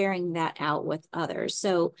we're sharing that out with others.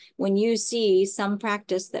 So when you see some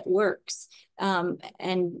practice that works,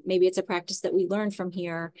 and maybe it's a practice that we learned from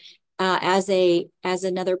here, as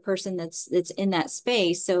another person that's in that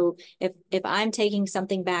space. So if I'm taking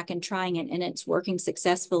something back and trying it and it's working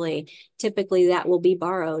successfully, typically that will be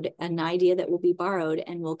borrowed, an idea that will be borrowed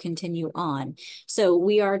and will continue on. So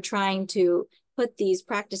we are trying to put these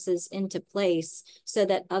practices into place so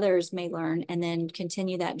that others may learn and then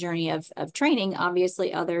continue that journey of training,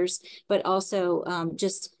 obviously others, but also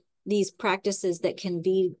just these practices that can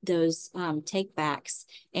be those take backs,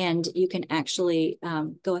 and you can actually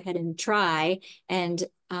go ahead and try, and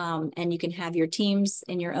you can have your teams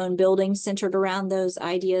in your own building centered around those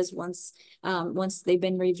ideas once they've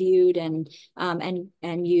been reviewed, and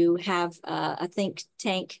you have a think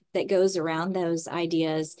tank that goes around those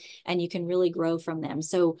ideas, and you can really grow from them.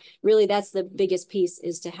 So really that's the biggest piece,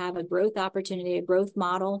 is to have a growth opportunity, a growth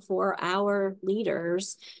model for our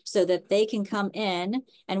leaders so that they can come in,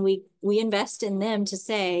 and we invest in them to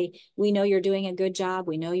say, we know you're doing a good job.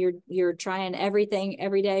 We know you're trying everything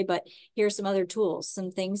every day, but here's some other tools,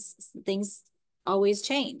 some things always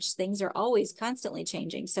change. Things are always constantly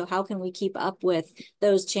changing. So how can we keep up with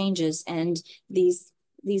those changes? And these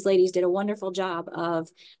ladies did a wonderful job of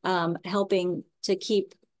helping to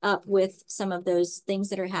keep up with some of those things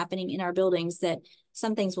that are happening in our buildings, that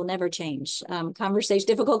some things will never change.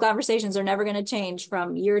 Difficult conversations are never going to change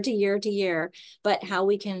from year to year to year, but how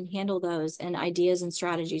we can handle those and ideas and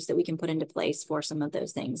strategies that we can put into place for some of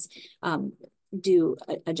those things do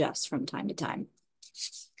adjust from time to time.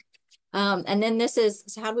 And then this is,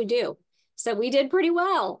 so how do we do? So we did pretty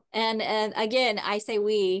well. And again, I say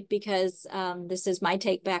we because this is my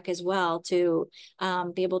take back as well, to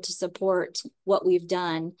be able to support what we've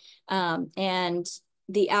done. And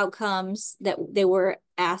the outcomes that they were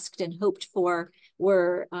asked and hoped for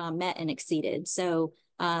were met and exceeded. So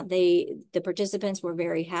the participants were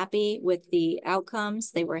very happy with the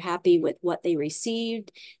outcomes. They were happy with what they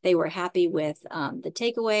received. They were happy with the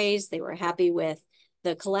takeaways. They were happy with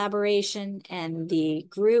the collaboration and the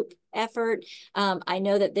group effort. I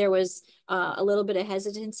know that there was a little bit of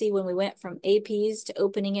hesitancy when we went from APs to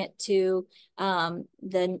opening it to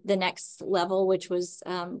the next level, which was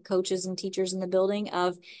coaches and teachers in the building,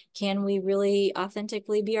 of can we really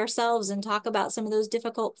authentically be ourselves and talk about some of those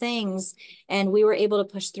difficult things? And we were able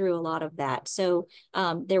to push through a lot of that. So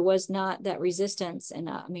there was not that resistance. And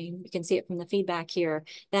I mean, you can see it from the feedback here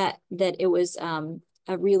that it was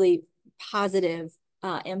a really positive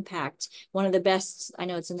impact. One of the best, I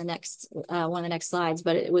know it's in the next one of the next slides,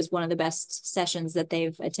 but it was one of the best sessions that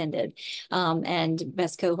they've attended, and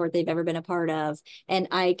best cohort they've ever been a part of. And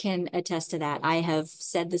I can attest to that. I have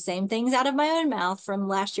said the same things out of my own mouth from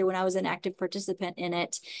last year when I was an active participant in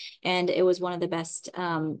it, and it was one of the best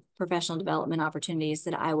professional development opportunities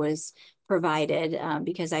that I was provided,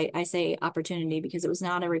 because I say opportunity because it was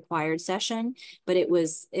not a required session, but it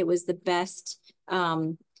was the best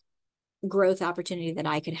growth opportunity that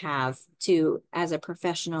I could have to, as a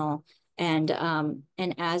professional and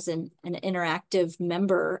as an interactive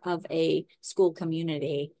member of a school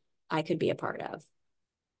community, I could be a part of.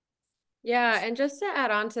 Yeah, and just to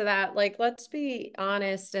add on to that, like, let's be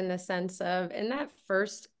honest in the sense of, in that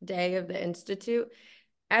first day of the Institute,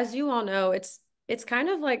 as you all know, it's kind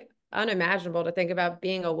of like unimaginable to think about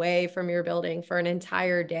being away from your building for an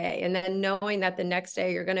entire day, and then knowing that the next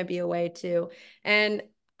day you're going to be away too. And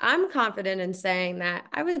I'm confident in saying that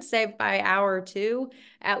I would say by hour 2,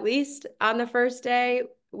 at least on the first day,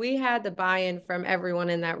 we had the buy-in from everyone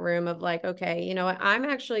in that room of like, okay, you know what, I'm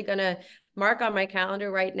actually going to mark on my calendar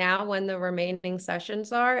right now when the remaining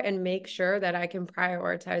sessions are and make sure that I can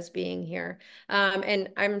prioritize being here. And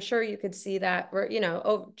I'm sure you could see that, you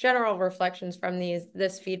know, general reflections from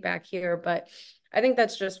this feedback here, but I think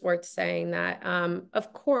that's just worth saying that,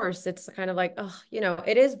 of course, it's kind of like, oh, you know,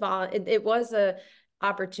 it was a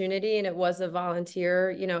opportunity and it was a volunteer,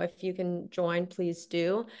 you know, if you can join, please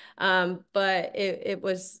do. But it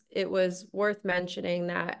was worth mentioning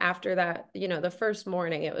that after that, you know, the first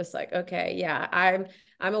morning, it was like, okay, yeah, I'm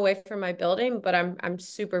away from my building, but I'm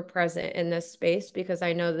super present in this space because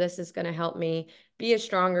I know this is going to help me be a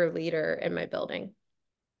stronger leader in my building.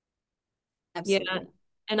 Absolutely. Yeah.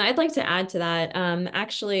 And I'd like to add to that,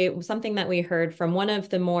 actually, something that we heard from one of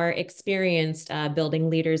the more experienced building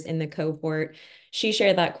leaders in the cohort. She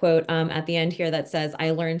shared that quote at the end here that says,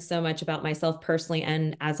 "I learned so much about myself personally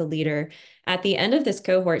and as a leader." At the end of this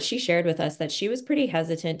cohort, she shared with us that she was pretty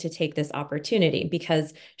hesitant to take this opportunity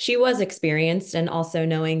because she was experienced, and also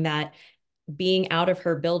knowing that being out of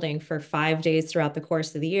her building for 5 days throughout the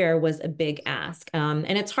course of the year was a big ask.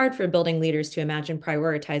 And it's hard for building leaders to imagine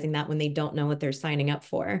prioritizing that when they don't know what they're signing up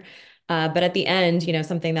for. But at the end,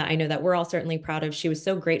 something that I know that we're all certainly proud of, she was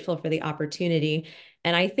so grateful for the opportunity.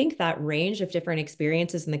 And I think that range of different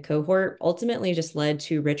experiences in the cohort ultimately just led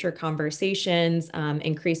to richer conversations,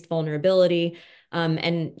 increased vulnerability,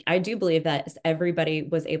 and I do believe that everybody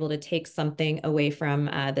was able to take something away from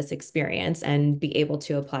this experience and be able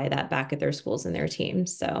to apply that back at their schools and their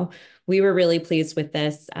teams. So we were really pleased with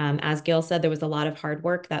this. As Gail said, there was a lot of hard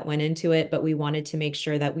work that went into it, but we wanted to make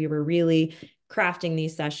sure that we were really crafting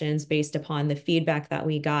these sessions based upon the feedback that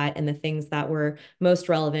we got and the things that were most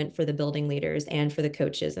relevant for the building leaders and for the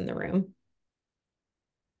coaches in the room.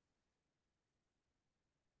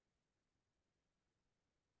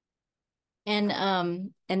 And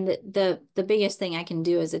the biggest thing I can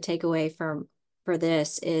do as a takeaway for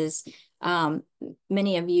this is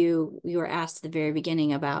many of you were asked at the very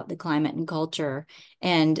beginning about the climate and culture,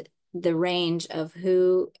 and the range of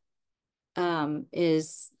who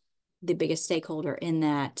is the biggest stakeholder in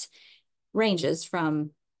that ranges from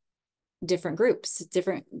different groups,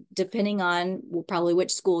 different depending on probably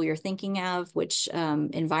which school you're thinking of, which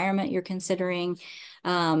environment you're considering.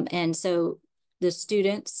 And so the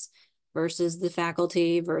students versus the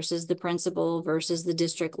faculty versus the principal versus the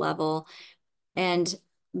district level. And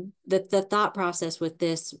the thought process with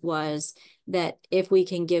this was that if we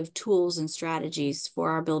can give tools and strategies for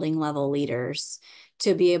our building level leaders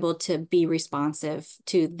to be able to be responsive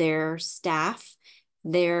to their staff,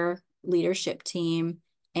 their leadership team,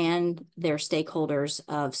 and their stakeholders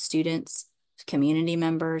of students, community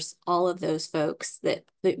members, all of those folks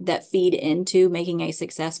that feed into making a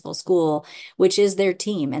successful school, which is their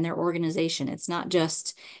team and their organization. It's not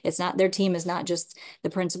their team is not just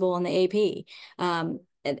the principal and the AP.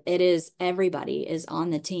 It is everybody is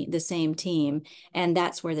on the team, the same team, and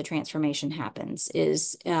that's where the transformation happens.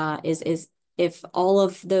 Is if all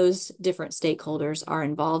of those different stakeholders are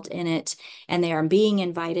involved in it and they are being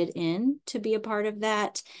invited in to be a part of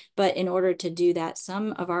that. But in order to do that,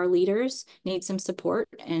 some of our leaders need some support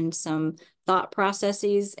and some thought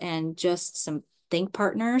processes and just some think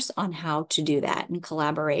partners on how to do that and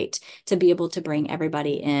collaborate to be able to bring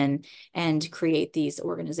everybody in and create these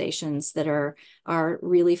organizations that are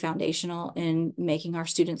really foundational in making our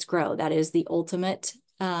students grow. That is the ultimate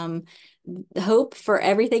the hope for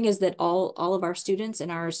everything, is that all of our students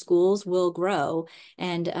in our schools will grow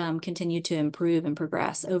and continue to improve and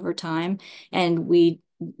progress over time. And we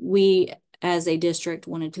as a district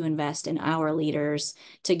wanted to invest in our leaders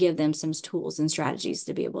to give them some tools and strategies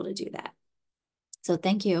to be able to do that. So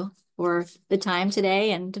thank you for the time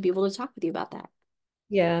today and to be able to talk with you about that.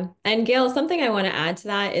 Yeah. And Gail, something I want to add to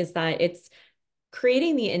that is that it's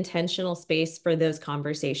creating the intentional space for those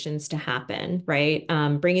conversations to happen, right?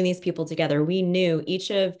 Bringing these people together. We knew each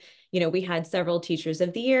of, we had several teachers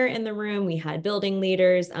of the year in the room, we had building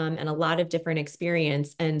leaders, and a lot of different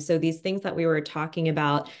experience. And so these things that we were talking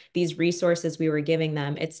about, these resources we were giving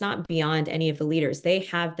them, it's not beyond any of the leaders. They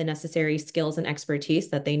have the necessary skills and expertise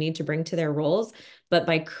that they need to bring to their roles. But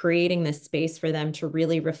by creating this space for them to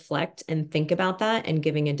really reflect and think about that and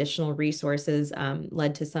giving additional resources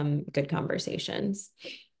led to some good conversations.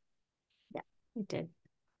 Yeah, it did.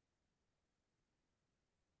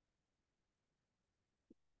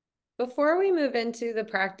 Before we move into the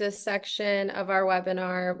practice section of our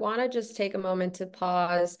webinar, want to just take a moment to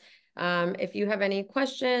pause. If you have any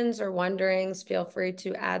questions or wonderings, feel free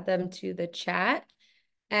to add them to the chat.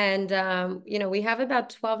 And, we have about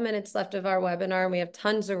 12 minutes left of our webinar and we have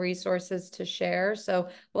tons of resources to share. So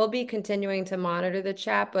we'll be continuing to monitor the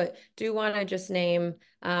chat, but do want to just name,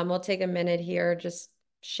 we'll take a minute here, just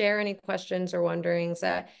share any questions or wonderings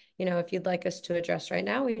that, if you'd like us to address right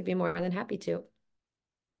now, we'd be more than happy to.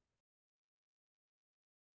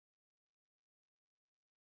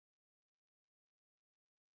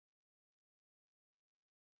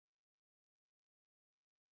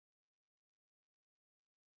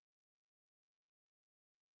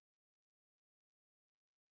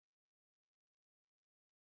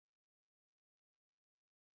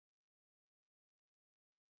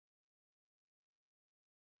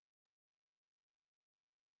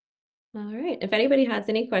 All right. If anybody has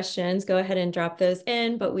any questions, go ahead and drop those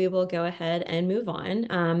in, but we will go ahead and move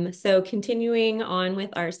on. So continuing on with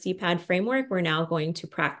our CPAD framework, we're now going to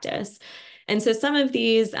practice. And so some of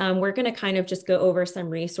these, we're going to kind of just go over some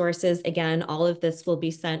resources. Again, all of this will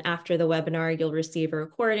be sent after the webinar. You'll receive a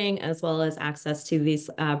recording as well as access to these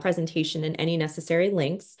presentation and any necessary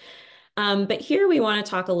links. But here we want to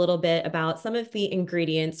talk a little bit about some of the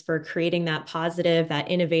ingredients for creating that positive,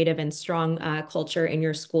 that innovative and strong culture in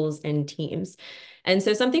your schools and teams. And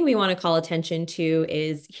so something we want to call attention to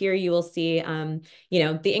is here you will see,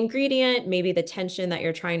 the ingredient, maybe the tension that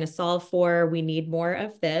you're trying to solve for. We need more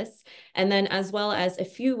of this. And then as well as a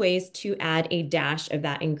few ways to add a dash of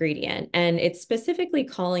that ingredient. And it's specifically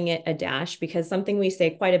calling it a dash because something we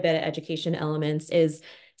say quite a bit at Education Elements is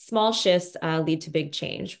small shifts lead to big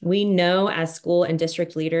change. We know as school and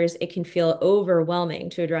district leaders, it can feel overwhelming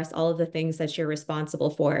to address all of the things that you're responsible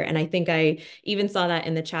for. And I think I even saw that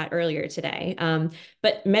in the chat earlier today.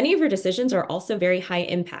 But many of your decisions are also very high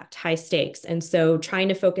impact, high stakes. And so trying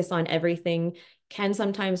to focus on everything can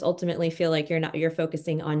sometimes ultimately feel like you're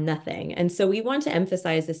focusing on nothing. And so we want to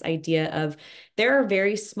emphasize this idea of there are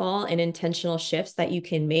very small and intentional shifts that you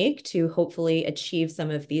can make to hopefully achieve some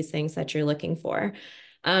of these things that you're looking for.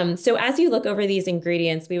 So as you look over these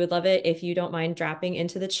ingredients, we would love it if you don't mind dropping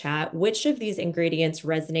into the chat, which of these ingredients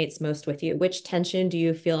resonates most with you? Which tension do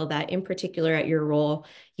you feel that in particular at your role,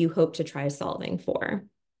 you hope to try solving for?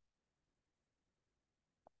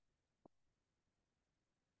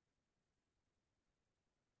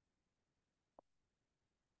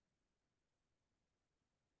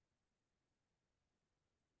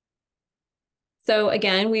 So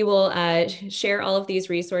again, we will share all of these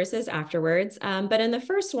resources afterwards. But in the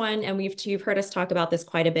first one, and you've heard us talk about this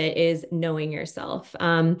quite a bit, is knowing yourself.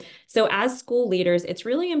 So as school leaders, it's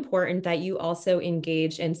really important that you also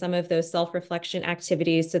engage in some of those self-reflection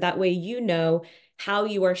activities so that way you know how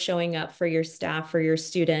you are showing up for your staff, for your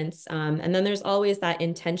students. And then there's always that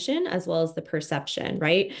intention as well as the perception,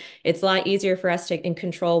 right? It's a lot easier for us to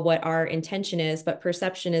control what our intention is, but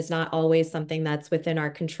perception is not always something that's within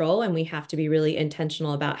our control, and we have to be really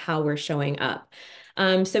intentional about how we're showing up.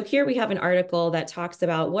 So here we have an article that talks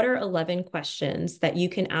about what are 11 questions that you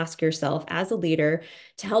can ask yourself as a leader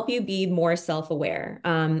to help you be more self-aware.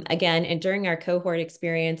 Again, and during our cohort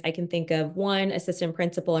experience, I can think of one assistant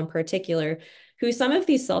principal in particular who some of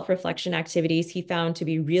these self-reflection activities he found to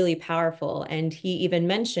be really powerful. And he even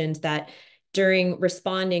mentioned that during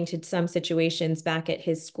responding to some situations back at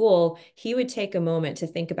his school, he would take a moment to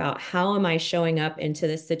think about how am I showing up into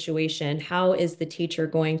this situation? How is the teacher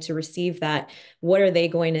going to receive that? What are they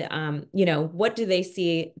going to, what do they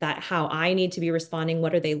see that how I need to be responding?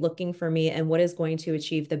 What are they looking for me? And what is going to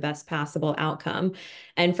achieve the best possible outcome?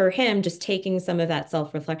 And for him, just taking some of that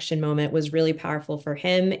self-reflection moment was really powerful for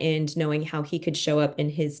him and knowing how he could show up in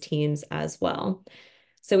his teams as well.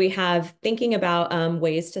 So we have thinking about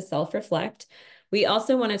ways to self-reflect. We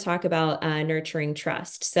also want to talk about nurturing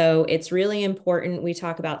trust. So it's really important. We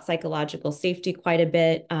talk about psychological safety quite a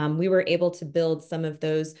bit. We were able to build some of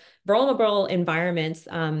those vulnerable environments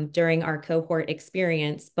during our cohort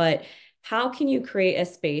experience, but how can you create a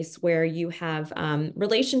space where you have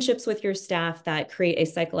relationships with your staff that create a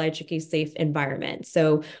psychologically safe environment?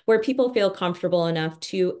 So where people feel comfortable enough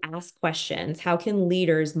to ask questions, how can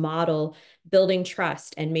leaders model building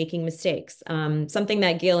trust and making mistakes? Something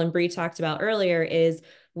that Gail and Bree talked about earlier is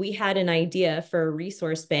we had an idea for a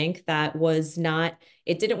resource bank that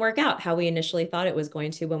it didn't work out how we initially thought it was going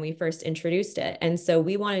to when we first introduced it. And so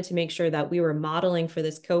we wanted to make sure that we were modeling for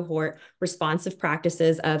this cohort responsive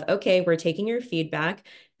practices of, okay, we're taking your feedback.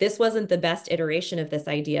 This wasn't the best iteration of this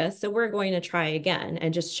idea, so we're going to try again,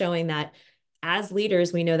 and just showing that as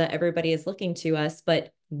leaders, we know that everybody is looking to us,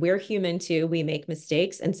 but we're human too. We make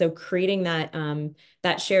mistakes. And so creating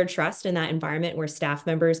that shared trust in that environment where staff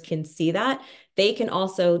members can see that, they can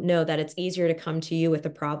also know that it's easier to come to you with a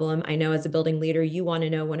problem. I know as a building leader, you want to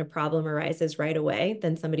know when a problem arises right away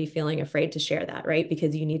than somebody feeling afraid to share that, right?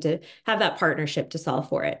 Because you need to have that partnership to solve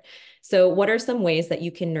for it. So what are some ways that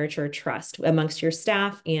you can nurture trust amongst your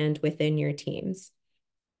staff and within your teams?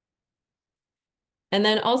 And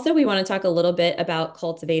then also we want to talk a little bit about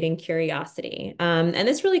cultivating curiosity. And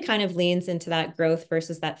this really kind of leans into that growth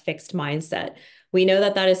versus that fixed mindset. We know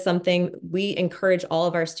that that is something we encourage all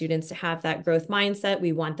of our students to have, that growth mindset.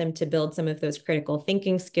 We want them to build some of those critical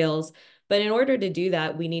thinking skills, But in order to do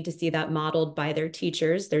that, we need to see that modeled by their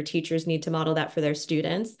teachers. Their teachers need to model that for their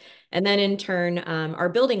students. And then in turn, our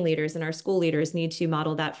building leaders and our school leaders need to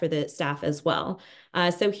model that for the staff as well.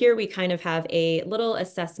 So here we kind of have a little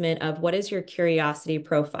assessment of what is your curiosity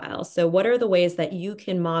profile. So what are the ways that you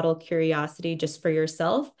can model curiosity just for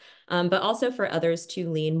yourself, but also for others to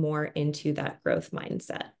lean more into that growth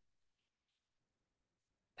mindset.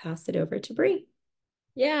 Pass it over to Bree.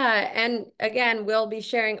 Yeah, and again, we'll be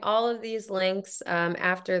sharing all of these links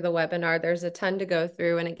after the webinar. There's a ton to go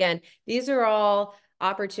through. And again, these are all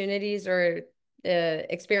opportunities or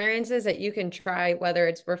experiences that you can try, whether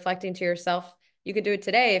it's reflecting to yourself. You could do it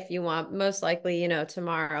today if you want, most likely,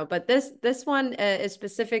 tomorrow. But this one is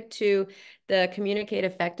specific to the communicate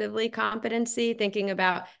effectively competency, thinking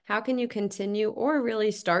about how can you continue or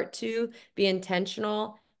really start to be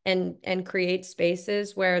intentional and create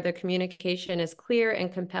spaces where the communication is clear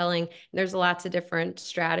and compelling. There's lots of different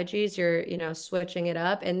strategies. You're, switching it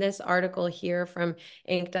up. And this article here from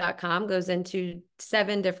Inc.com goes into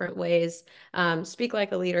 7 different ways, speak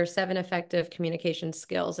like a leader, 7 effective communication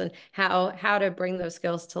skills, and how to bring those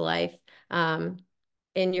skills to life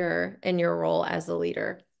in your role as a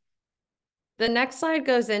leader. The next slide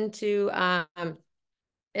goes into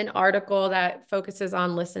an article that focuses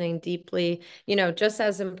on listening deeply, just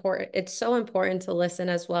as important. It's so important to listen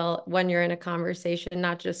as well when you're in a conversation,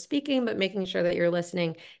 not just speaking, but making sure that you're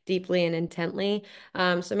listening deeply and intently.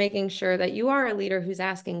 So making sure that you are a leader who's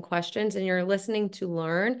asking questions and you're listening to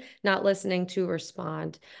learn, not listening to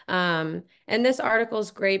respond. And this article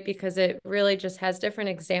is great because it really just has different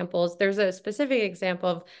examples. There's a specific example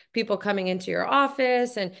of people coming into your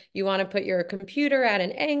office and you want to put your computer at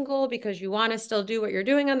an angle because you want to still do what you're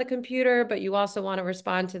doing on the computer, but you also want to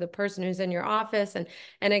respond to the person who's in your office. And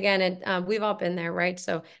again, we've all been there, right?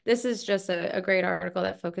 So this is just a great article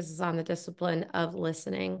that focuses on the discipline of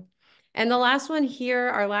listening. And the last one here,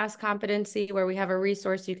 our last competency, where we have a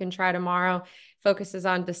resource you can try tomorrow, focuses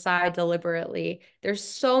on decide deliberately. There's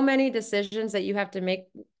so many decisions that you have to make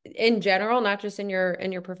in general, not just in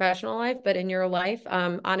your professional life, but in your life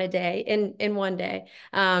on a day, in one day.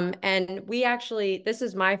 And we actually, this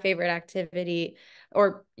is my favorite activity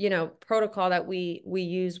or protocol that we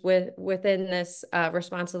use within this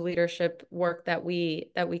responsive leadership work that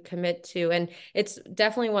we commit to, and it's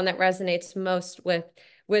definitely one that resonates most with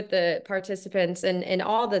the participants and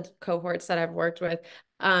all the cohorts that I've worked with.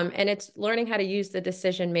 And it's learning how to use the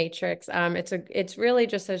decision matrix. It's really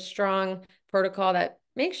just a strong protocol that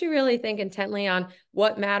makes you really think intently on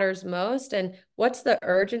what matters most and what's the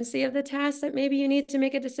urgency of the task that maybe you need to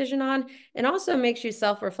make a decision on, and also makes you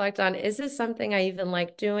self-reflect on, is this something I even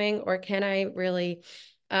like doing, or can I really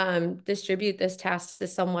distribute this task to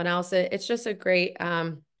someone else? It's just a great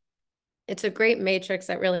it's a great matrix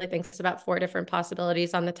that really thinks about 4 different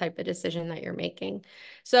possibilities on the type of decision that you're making.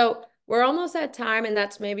 So we're almost at time, and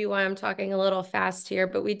that's maybe why I'm talking a little fast here,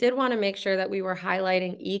 but we did want to make sure that we were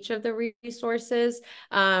highlighting each of the resources.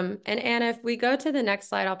 And Anna, if we go to the next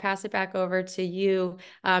slide, I'll pass it back over to you.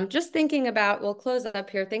 Just thinking about, we'll close up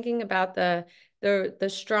here, thinking about the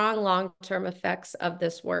strong long-term effects of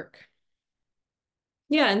this work.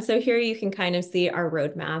 Yeah, and so here you can kind of see our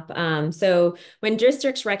roadmap. So when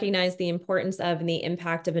districts recognize the importance of and the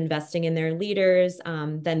impact of investing in their leaders,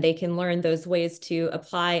 then they can learn those ways to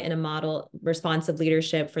apply in a model responsive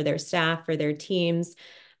leadership for their staff, for their teams,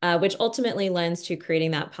 which ultimately lends to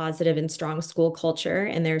creating that positive and strong school culture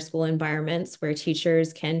in their school environments where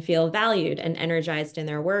teachers can feel valued and energized in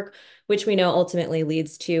their work, which we know ultimately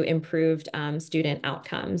leads to improved student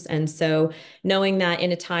outcomes. And so knowing that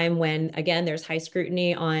in a time when, again, there's high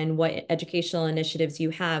scrutiny on what educational initiatives you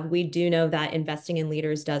have, we do know that investing in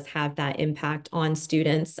leaders does have that impact on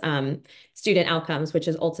students, student outcomes, which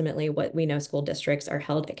is ultimately what we know school districts are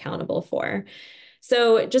held accountable for.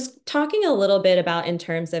 So just talking a little bit about in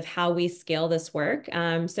terms of how we scale this work.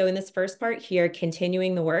 So in this first part here,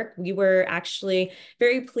 continuing the work, we were actually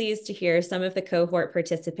very pleased to hear some of the cohort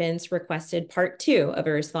participants requested part 2 of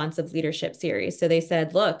a responsive leadership series. So they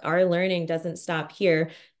said, look, our learning doesn't stop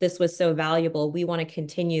here. This was so valuable. We want to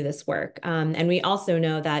continue this work. And we also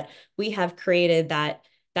know that we have created that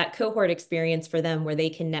cohort experience for them where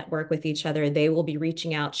they can network with each other. They will be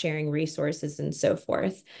reaching out, sharing resources and so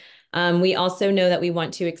forth. We also know that we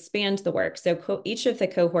want to expand the work. So each of the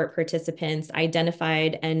cohort participants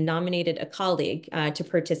identified and nominated a colleague to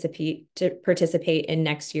participate in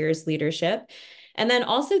next year's leadership. And then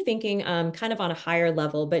also thinking kind of on a higher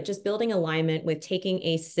level, but just building alignment with taking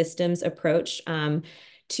a systems approach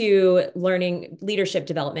to learning leadership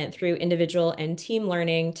development through individual and team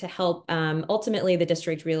learning to help ultimately the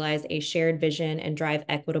district realize a shared vision and drive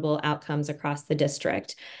equitable outcomes across the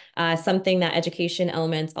district. Something that Education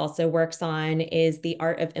Elements also works on is the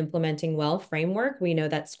Art of Implementing Well framework. We know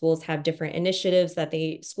that schools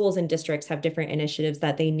and districts have different initiatives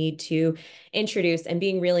that they need to introduce, and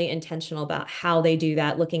being really intentional about how they do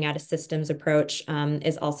that, looking at a systems approach,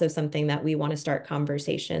 is also something that we want to start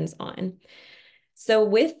conversations on. So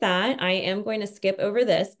with that, I am going to skip over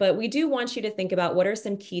this, but we do want you to think about what are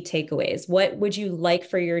some key takeaways. What would you like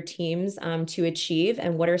for your teams to achieve?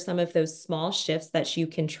 And what are some of those small shifts that you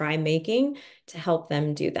can try making to help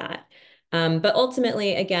them do that? But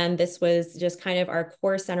ultimately, again, this was just kind of our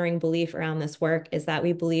core centering belief around this work, is that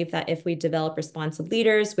we believe that if we develop responsive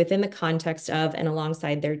leaders within the context of and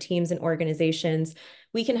alongside their teams and organizations,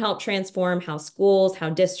 we can help transform how schools, how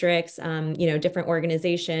districts, different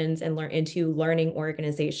organizations, and learn into learning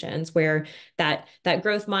organizations where that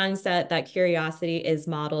growth mindset, that curiosity is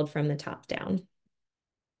modeled from the top down.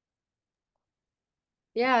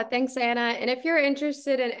 Yeah, thanks, Anna. And if you're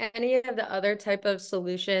interested in any of the other type of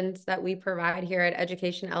solutions that we provide here at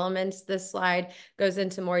Education Elements, this slide goes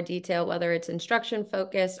into more detail, whether it's instruction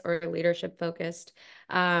focused or leadership focused.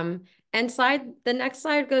 And the next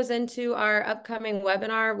slide goes into our upcoming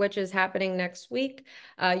webinar, which is happening next week,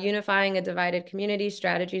 Unifying a Divided Community,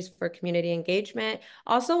 Strategies for Community Engagement.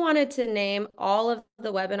 Also wanted to name all of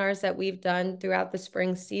the webinars that we've done throughout the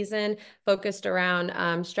spring season, focused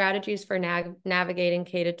around strategies for navigating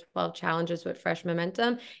K-12 challenges with fresh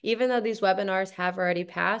momentum. Even though these webinars have already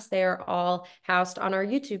passed, they are all housed on our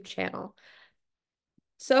YouTube channel.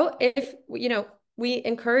 So if, we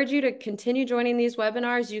encourage you to continue joining these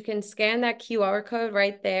webinars. You can scan that QR code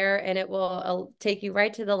right there, and it will take you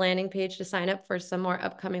right to the landing page to sign up for some more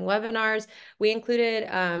upcoming webinars. We included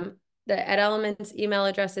the Ed Elements email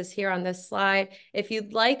addresses here on this slide. If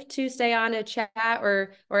you'd like to stay on a chat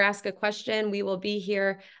or ask a question, we will be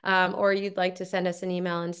here, or you'd like to send us an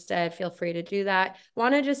email instead, feel free to do that.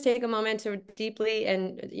 Want to just take a moment to deeply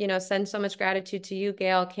and send so much gratitude to you,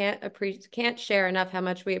 Gail. Can't share enough how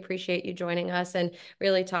much we appreciate you joining us and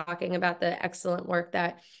really talking about the excellent work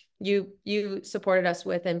that you supported us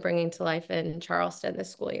with and bringing to life in Charleston this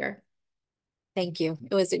school year. Thank you.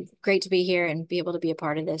 It was great to be here and be able to be a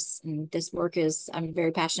part of this. And this work I'm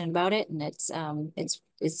very passionate about it. And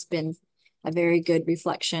it's been a very good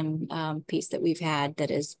reflection piece that we've had that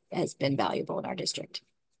has been valuable in our district.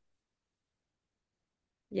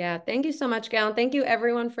 Yeah, thank you so much, Gail. And thank you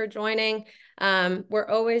everyone for joining. We're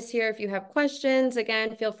always here if you have questions.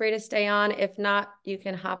 Again, feel free to stay on. If not, you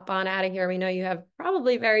can hop on out of here. We know you have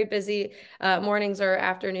probably very busy mornings or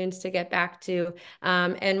afternoons to get back to.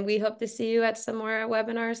 And we hope to see you at some more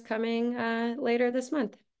webinars coming later this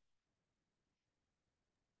month.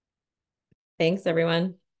 Thanks,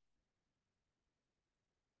 everyone.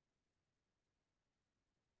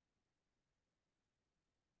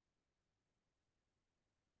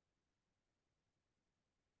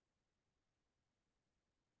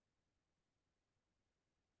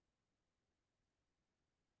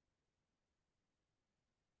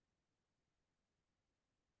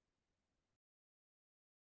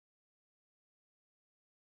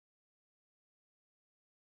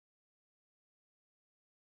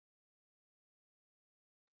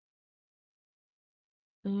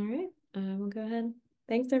 All right, we'll go ahead.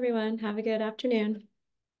 Thanks, everyone. Have a good afternoon.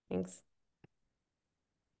 Thanks.